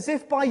more, as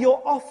if by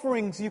your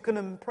offerings you can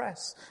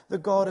impress the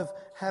God of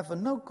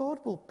heaven? No, God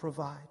will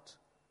provide.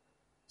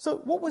 So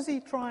what was he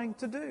trying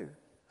to do?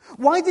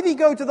 Why did he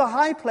go to the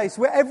high place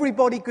where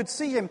everybody could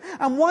see him?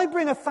 And why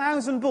bring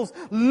 1,000 bulls?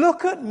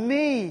 Look at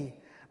me.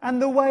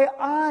 and the way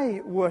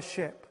I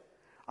worship.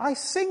 I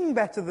sing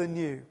better than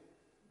you.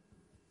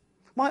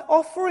 My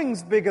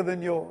offering's bigger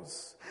than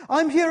yours.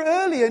 I'm here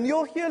early and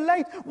you're here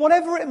late,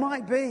 whatever it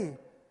might be.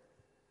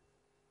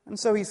 And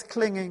so he's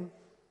clinging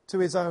to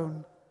his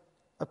own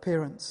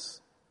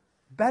appearance.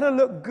 Better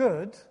look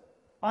good,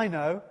 I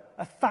know,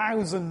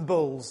 1,000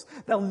 bulls.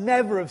 They'll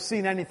never have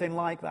seen anything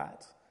like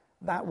that.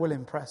 That will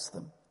impress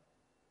them.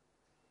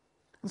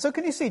 And so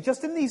can you see,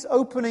 just in these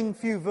opening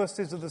few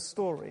verses of the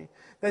story,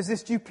 there's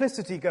this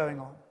duplicity going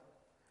on.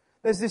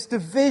 There's this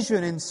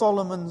division in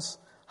Solomon's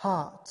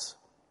heart.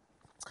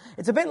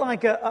 It's a bit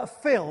like a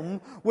film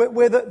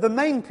where the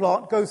main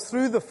plot goes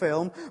through the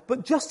film,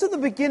 but just at the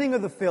beginning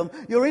of the film,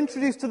 you're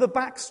introduced to the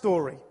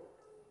backstory.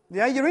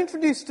 Yeah,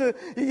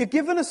 you're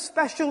given a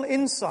special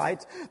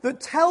insight that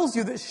tells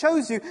you, that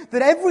shows you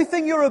that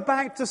everything you're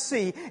about to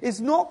see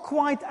is not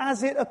quite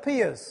as it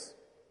appears.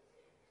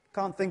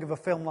 Can't think of a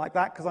film like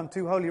that because I'm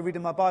too holy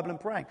reading my Bible and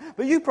praying.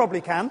 But you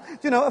probably can.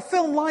 A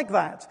film like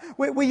that,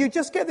 where you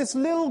just get this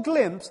little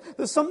glimpse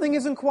that something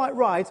isn't quite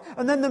right,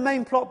 and then the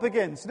main plot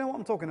begins. You know what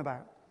I'm talking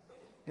about?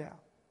 Yeah.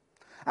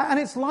 And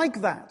it's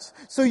like that.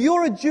 So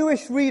you're a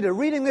Jewish reader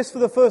reading this for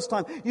the first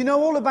time. You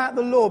know all about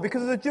the law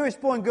because as a Jewish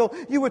boy and girl,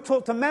 you were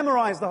taught to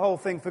memorize the whole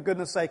thing, for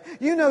goodness sake.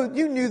 You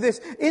knew this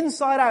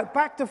inside out,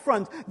 back to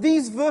front.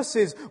 These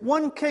verses,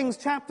 1 Kings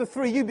chapter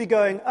 3, you'd be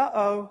going,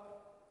 uh-oh,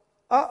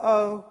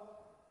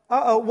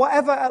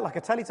 whatever, like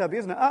a Teletubby,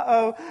 isn't it?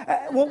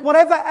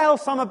 Whatever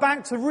else I'm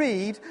about to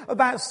read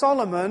about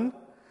Solomon,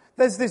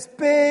 there's this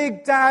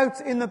big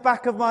doubt in the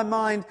back of my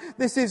mind.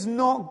 This is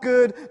not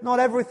good. Not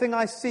everything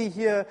I see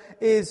here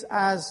is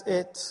as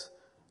it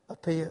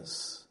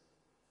appears.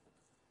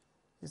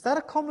 Is that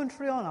a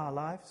commentary on our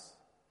lives?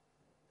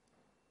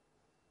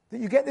 That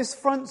you get this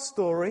front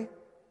story,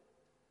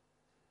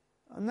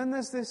 and then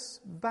there's this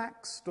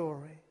back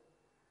story,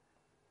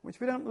 which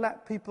we don't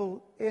let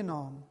people in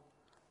on.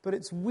 But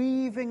it's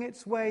weaving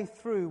its way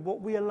through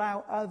what we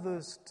allow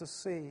others to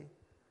see.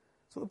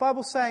 So what the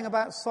Bible's saying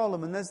about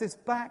Solomon, there's this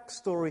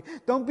backstory.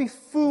 Don't be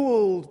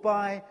fooled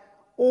by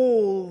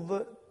all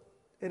that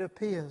it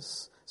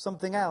appears.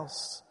 Something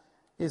else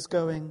is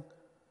going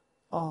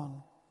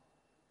on.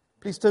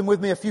 Please turn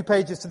with me a few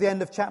pages to the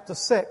end of chapter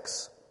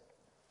 6.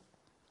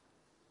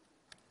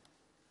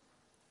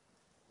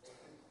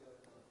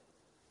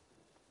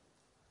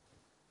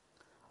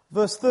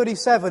 Verse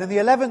 37, in the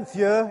 11th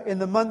year, in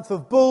the month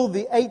of Bul,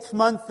 the 8th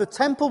month, the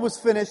temple was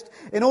finished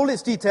in all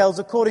its details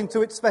according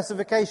to its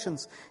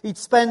specifications. He'd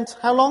spent,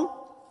 how long?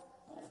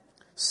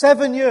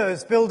 7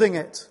 years building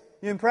it.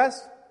 You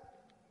impressed?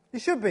 You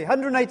should be.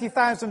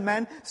 180,000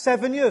 men,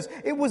 7 years.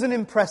 It was an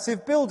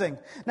impressive building.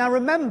 Now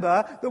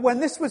remember that when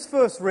this was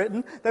first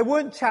written, there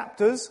weren't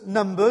chapters,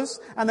 numbers,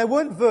 and there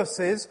weren't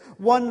verses.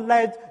 One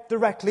led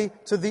directly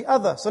to the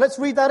other. So let's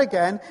read that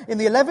again. In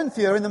the 11th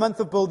year, in the month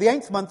of Bul, the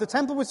 8th month, the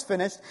temple was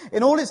finished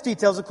in all its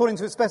details according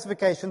to its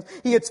specifications.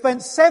 He had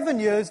spent 7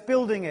 years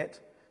building it.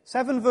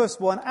 7 verse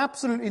 1,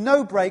 absolutely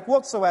no break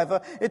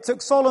whatsoever. It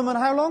took Solomon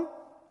how long?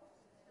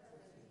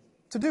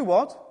 To do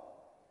what?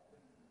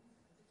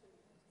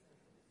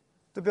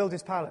 To build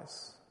his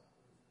palace.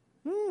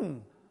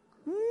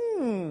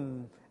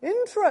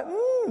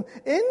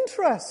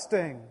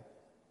 Interesting.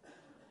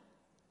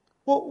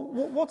 Well,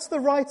 what's the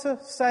writer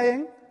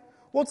saying?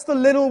 What's the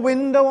little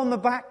window on the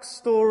back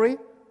story?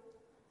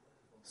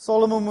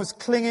 Solomon was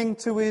clinging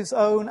to his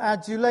own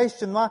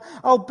adulation.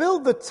 I'll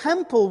build the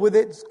temple with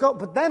its God,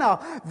 but then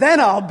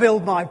I'll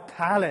build my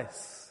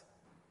palace.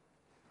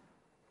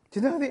 Do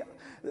you know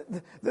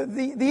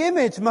the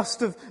image must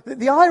have,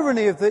 the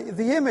irony of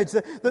the image,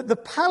 that the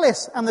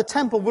palace and the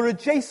temple were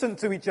adjacent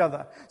to each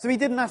other. So he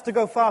didn't have to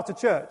go far to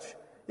church.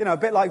 A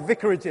bit like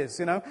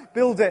vicarages,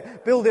 build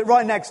it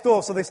right next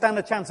door so they stand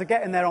a chance of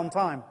getting there on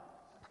time.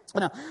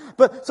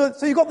 But so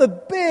you've got the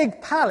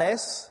big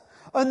palace,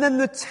 and then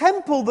the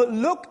temple that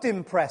looked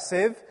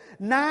impressive,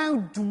 now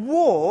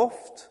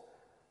dwarfed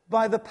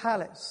by the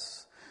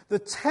palace. The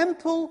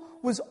temple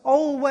was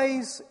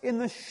always in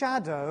the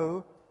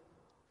shadow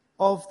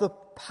of the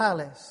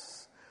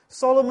palace.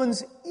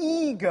 Solomon's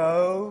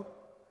ego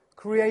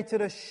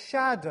created a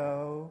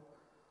shadow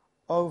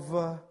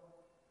over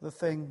the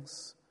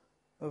things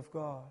of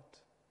God.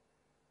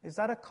 Is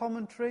that a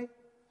commentary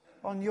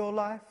on your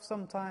life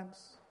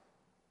sometimes?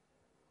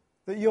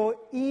 That your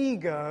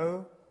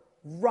ego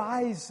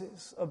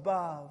rises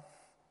above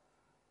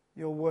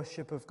your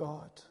worship of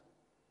God.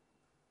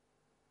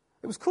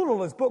 It was cool, all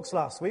those books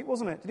last week,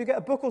 wasn't it? Did you get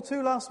a book or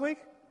two last week?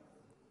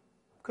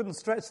 Couldn't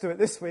stretch to it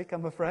this week,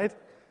 I'm afraid.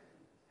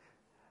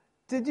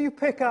 Did you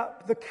pick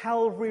up The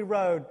Calvary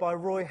Road by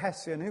Roy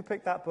Hession? Who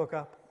picked that book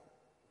up?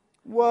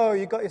 Whoa,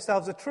 you got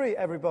yourselves a treat,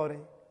 everybody.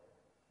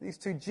 These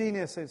two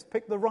geniuses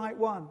picked the right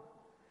one.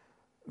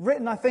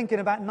 Written, I think, in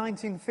about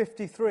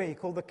 1953,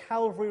 called The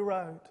Calvary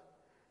Road.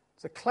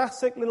 It's a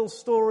classic little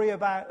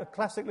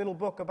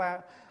book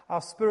about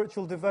our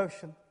spiritual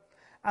devotion.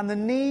 And the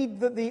need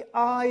that the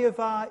eye of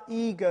our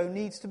ego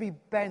needs to be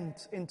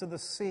bent into the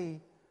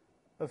sea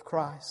of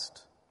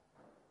Christ.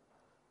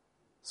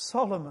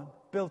 Solomon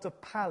built a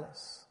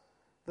palace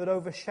that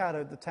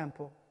overshadowed the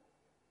temple.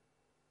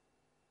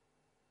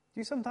 Do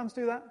you sometimes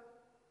do that?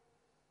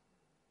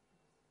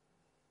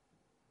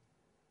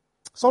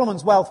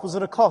 Solomon's wealth was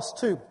at a cost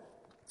too.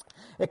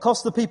 It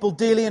cost the people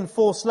dearly in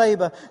forced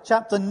labor.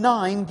 Chapter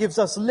 9 gives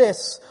us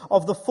lists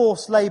of the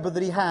forced labor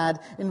that he had,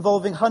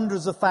 involving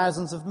hundreds of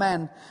thousands of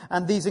men,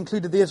 and these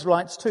included the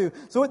Israelites too.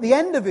 So at the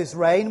end of his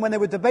reign, when they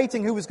were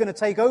debating who was going to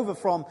take over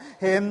from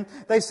him,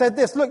 they said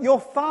this: look, your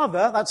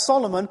father, that's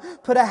Solomon,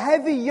 put a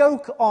heavy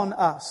yoke on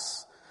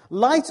us.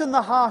 Lighten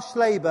the harsh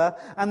labor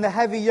and the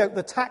heavy yoke,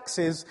 the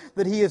taxes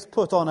that he has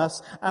put on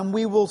us, and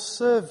we will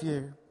serve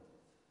you.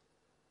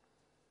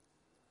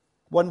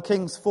 1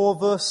 Kings 4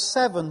 verse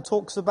 7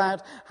 talks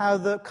about how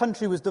the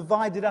country was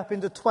divided up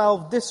into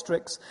 12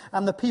 districts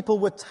and the people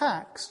were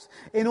taxed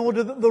in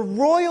order that the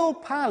royal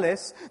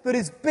palace that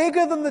is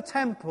bigger than the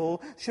temple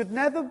should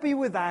never be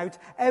without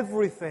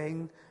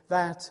everything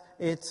that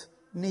it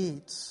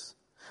needs.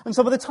 And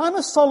so by the time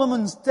of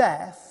Solomon's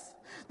death,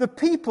 the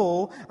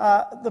people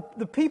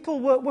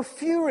were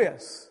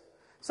furious.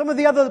 Some of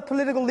the other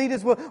political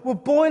leaders were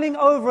boiling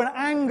over in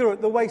anger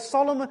at the way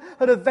Solomon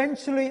had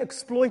eventually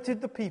exploited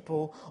the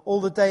people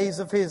all the days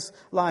of his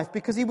life,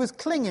 because he was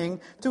clinging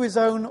to his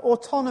own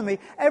autonomy.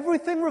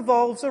 Everything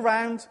revolves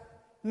around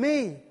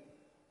me.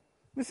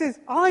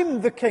 I'm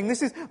the king.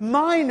 This is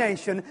my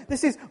nation.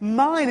 This is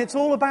mine. It's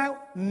all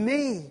about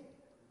me.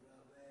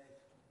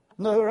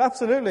 No,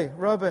 absolutely,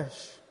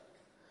 rubbish.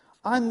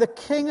 I'm the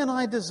king and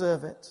I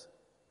deserve it.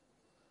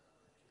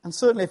 And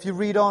certainly if you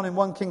read on in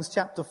 1 Kings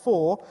chapter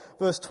 4,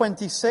 verse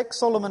 26,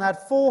 Solomon had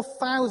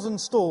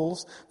 4,000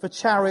 stalls for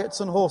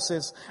chariots and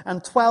horses,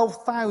 and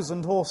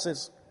 12,000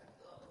 horses.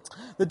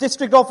 The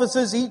district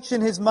officers, each in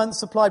his month,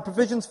 supplied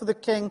provisions for the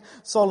king,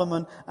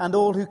 Solomon, and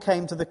all who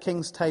came to the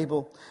king's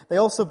table. They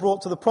also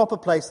brought to the proper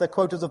place their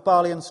quotas of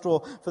barley and straw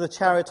for the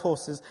chariot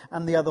horses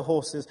and the other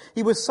horses.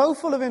 He was so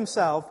full of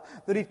himself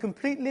that he'd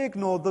completely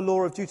ignored the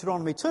law of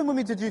Deuteronomy. Turn with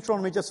me to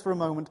Deuteronomy just for a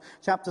moment,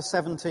 chapter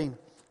 17.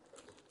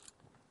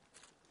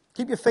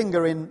 Keep your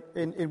finger in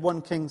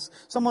 1 Kings.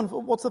 Someone,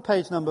 what's the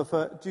page number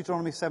for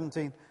Deuteronomy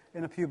 17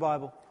 in a Pew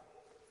Bible?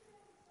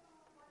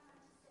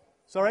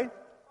 Sorry?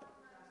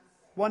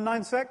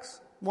 196?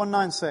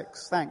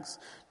 196, thanks.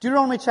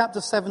 Deuteronomy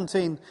chapter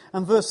 17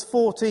 and verse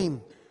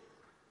 14.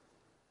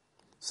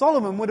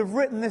 Solomon would have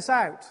written this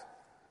out.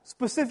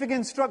 Specific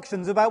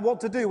instructions about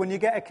what to do when you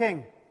get a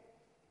king.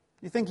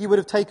 You think he would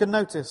have taken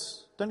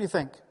notice, don't you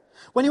think?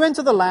 When you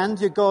enter the land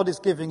your God is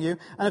giving you,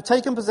 and have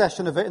taken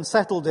possession of it and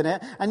settled in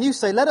it, and you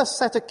say, let us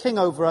set a king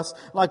over us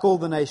like all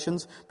the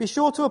nations, be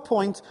sure to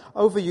appoint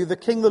over you the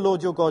king the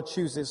Lord your God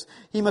chooses.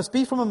 He must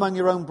be from among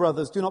your own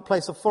brothers. Do not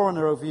place a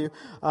foreigner over you,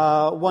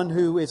 one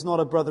who is not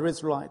a brother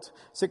Israelite.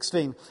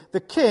 16.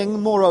 The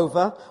king,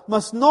 moreover,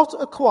 must not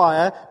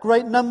acquire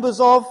great numbers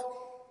of...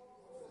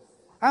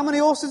 How many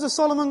horses has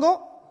Solomon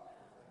got?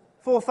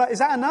 4,000. Is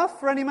that enough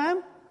for any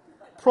man?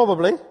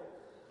 Probably.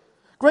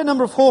 Great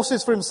number of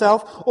horses for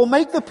himself, or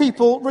make the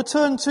people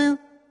return to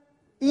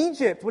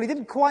Egypt. Well, he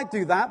didn't quite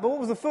do that, but what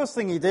was the first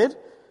thing he did?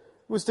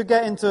 Was to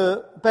get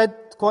into bed,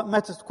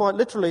 quite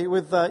literally,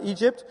 with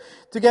Egypt,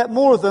 to get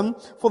more of them,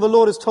 for the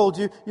Lord has told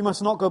you, you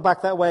must not go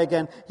back that way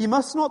again. He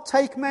must not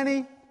take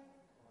many.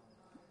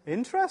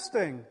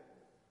 Interesting.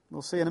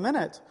 We'll see in a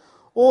minute.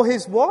 Or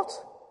his what?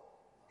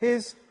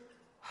 His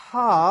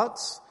heart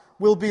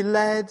will be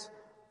led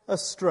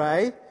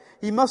astray.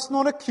 He must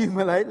not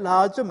accumulate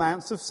large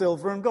amounts of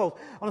silver and gold.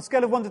 On a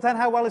scale of 1 to 10,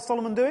 how well is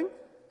Solomon doing?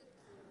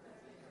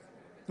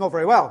 Not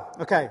very well.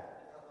 Okay.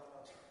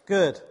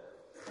 Good.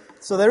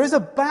 So there is a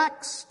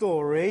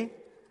backstory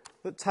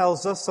that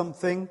tells us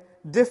something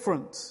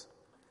different.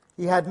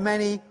 He had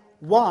many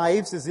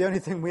wives, is the only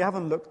thing we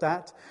haven't looked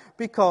at,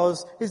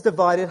 because his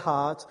divided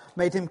heart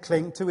made him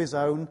cling to his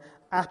own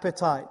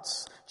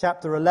appetites.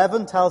 Chapter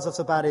 11 tells us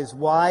about his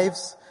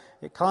wives.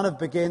 It kind of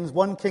begins,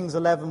 1 Kings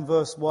 11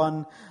 verse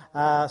 1,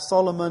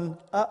 Solomon,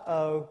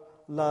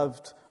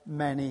 loved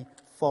many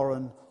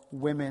foreign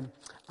women,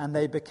 and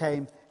they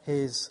became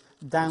his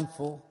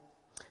downfall.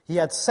 He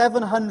had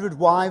 700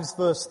 wives,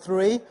 verse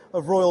 3,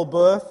 of royal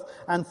birth,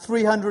 and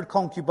 300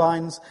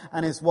 concubines,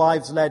 and his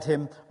wives led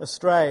him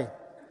astray.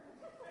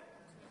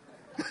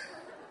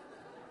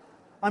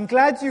 I'm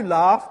glad you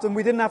laughed, and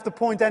we didn't have to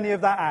point any of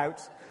that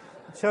out.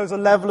 It shows a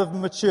level of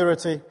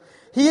maturity.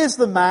 He is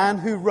the man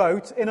who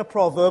wrote in a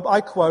proverb,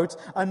 I quote,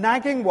 a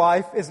nagging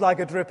wife is like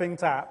a dripping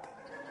tap.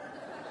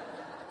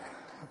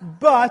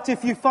 But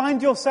if you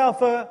find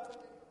yourself a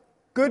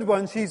good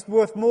one, she's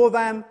worth more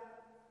than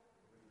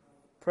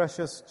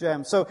precious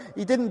gems. So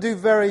he didn't do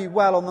very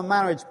well on the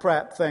marriage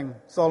prep thing,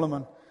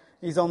 Solomon.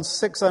 He's on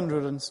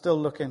 600 and still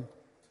looking.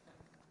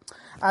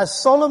 As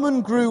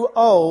Solomon grew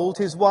old,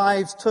 his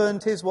wives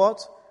turned his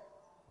what?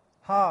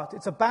 Heart.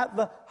 It's about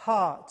the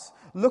heart.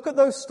 Look at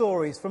those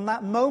stories from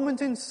that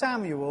moment in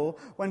Samuel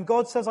when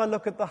God says, I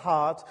look at the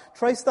heart.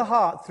 Trace the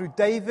heart through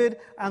David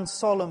and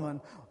Solomon.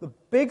 The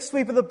big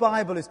sweep of the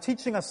Bible is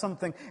teaching us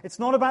something. It's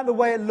not about the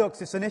way it looks.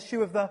 It's an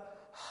issue of the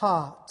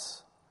heart.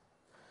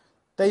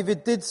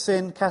 David did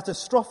sin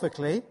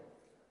catastrophically,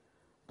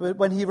 But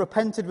when he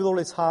repented with all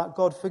his heart,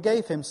 God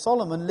forgave him.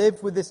 Solomon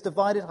lived with this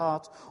divided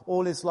heart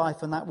all his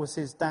life, and that was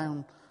his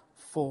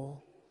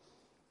downfall.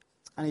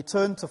 And he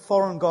turned to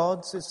foreign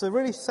gods. It's a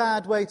really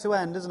sad way to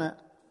end, isn't it?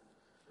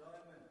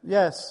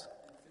 Yes.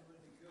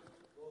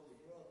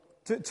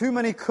 Too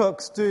many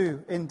cooks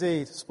do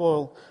indeed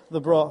spoil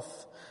the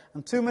broth.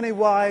 And too many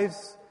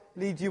wives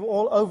lead you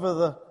all over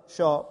the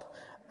shop.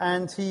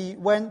 And he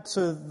went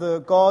to the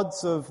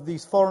gods of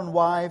these foreign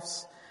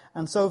wives.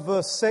 And so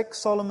verse 6,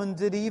 Solomon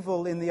did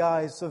evil in the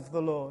eyes of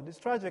the Lord. It's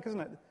tragic, isn't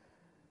it?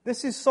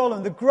 This is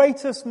Solomon, the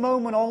greatest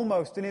moment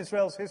almost in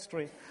Israel's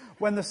history,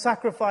 when the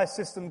sacrifice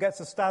system gets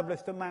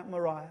established at Mount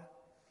Moriah.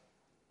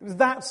 It was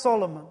that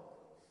Solomon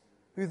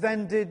who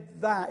then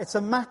did that. It's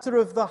a matter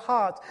of the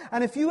heart.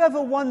 And if you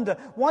ever wonder,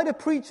 why do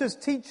preachers,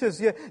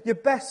 teachers, your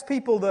best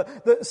people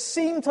that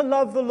seem to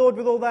love the Lord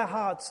with all their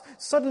hearts,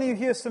 suddenly you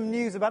hear some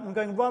news about them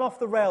going right off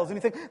the rails, and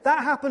you think,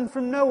 that happened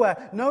from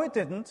nowhere. No, it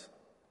didn't.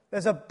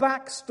 There's a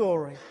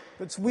backstory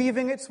that's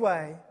weaving its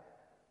way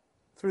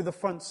through the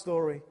front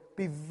story.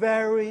 Be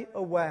very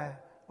aware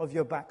of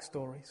your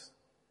backstories.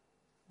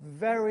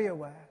 Very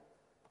aware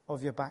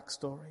of your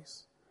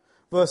backstories.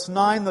 Verse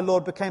 9, the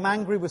Lord became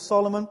angry with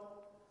Solomon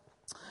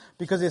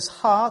because his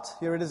heart,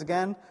 here it is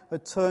again,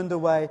 had turned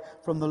away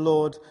from the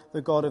Lord,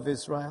 the God of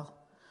Israel.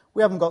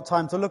 We haven't got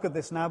time to look at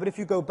this now, but if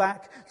you go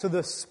back to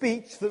the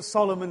speech that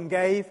Solomon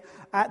gave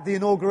at the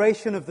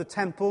inauguration of the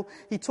temple,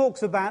 he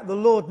talks about the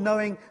Lord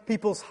knowing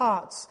people's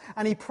hearts,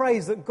 and he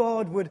prays that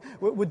God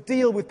would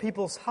deal with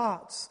people's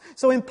hearts.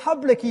 So in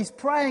public, he's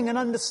praying and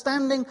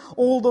understanding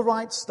all the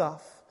right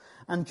stuff.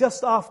 And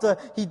just after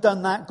he'd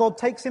done that, God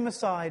takes him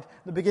aside,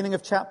 the beginning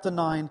of chapter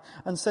 9,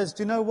 and says,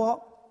 do you know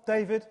what,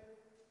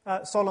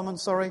 Solomon?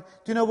 Do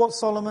you know what,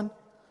 Solomon?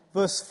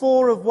 Verse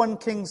 4 of 1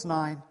 Kings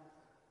 9.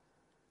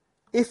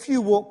 If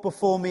you walk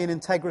before me in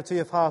integrity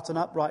of heart and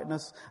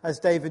uprightness, as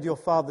David your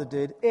father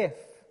did,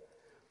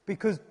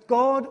 because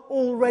God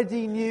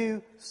already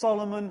knew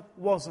Solomon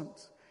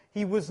wasn't.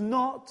 He was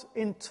not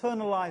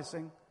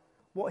internalizing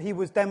what he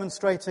was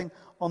demonstrating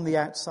on the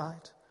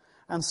outside.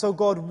 And so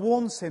God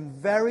warns him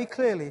very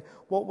clearly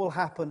what will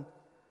happen.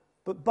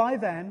 But by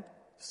then,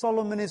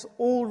 Solomon is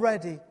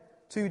already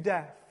too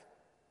deaf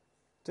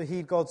to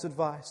heed God's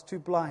advice, too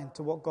blind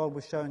to what God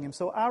was showing him.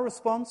 So our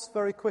response,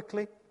 very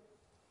quickly,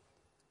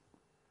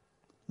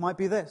 might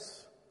be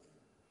this.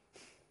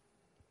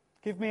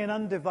 Give me an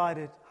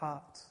undivided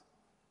heart,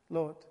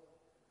 Lord.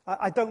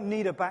 I don't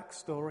need a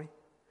backstory.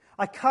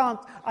 I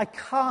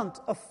can't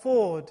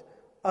afford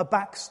a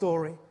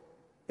backstory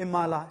in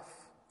my life.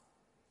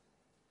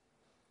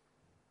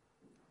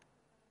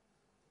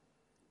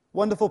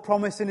 Wonderful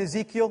promise in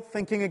Ezekiel,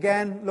 thinking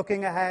again,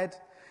 looking ahead.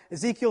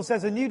 Ezekiel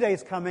says a new day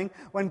is coming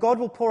when God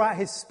will pour out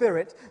his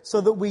Spirit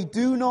so that we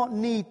do not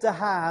need to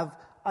have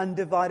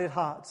undivided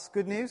hearts.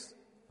 Good news?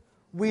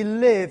 We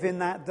live in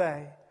that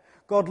day.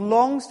 God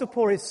longs to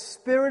pour his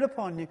Spirit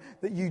upon you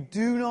that you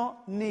do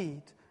not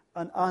need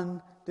an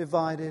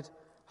undivided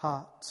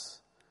heart.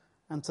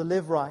 And to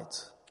live right,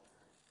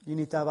 you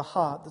need to have a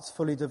heart that's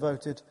fully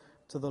devoted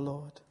to the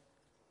Lord.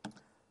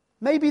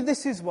 Maybe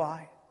this is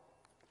why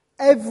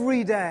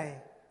every day,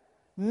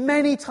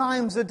 many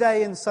times a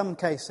day in some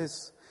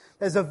cases,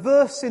 there's a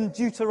verse in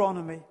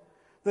Deuteronomy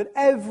that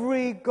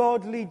every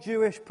godly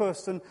Jewish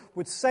person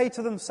would say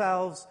to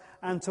themselves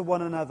and to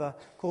one another,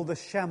 called the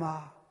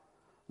Shema.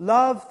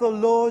 Love the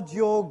Lord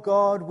your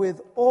God with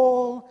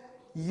all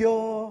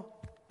your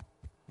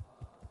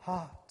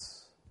heart.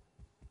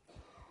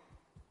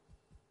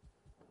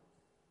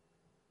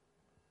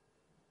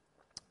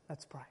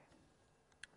 Let's pray.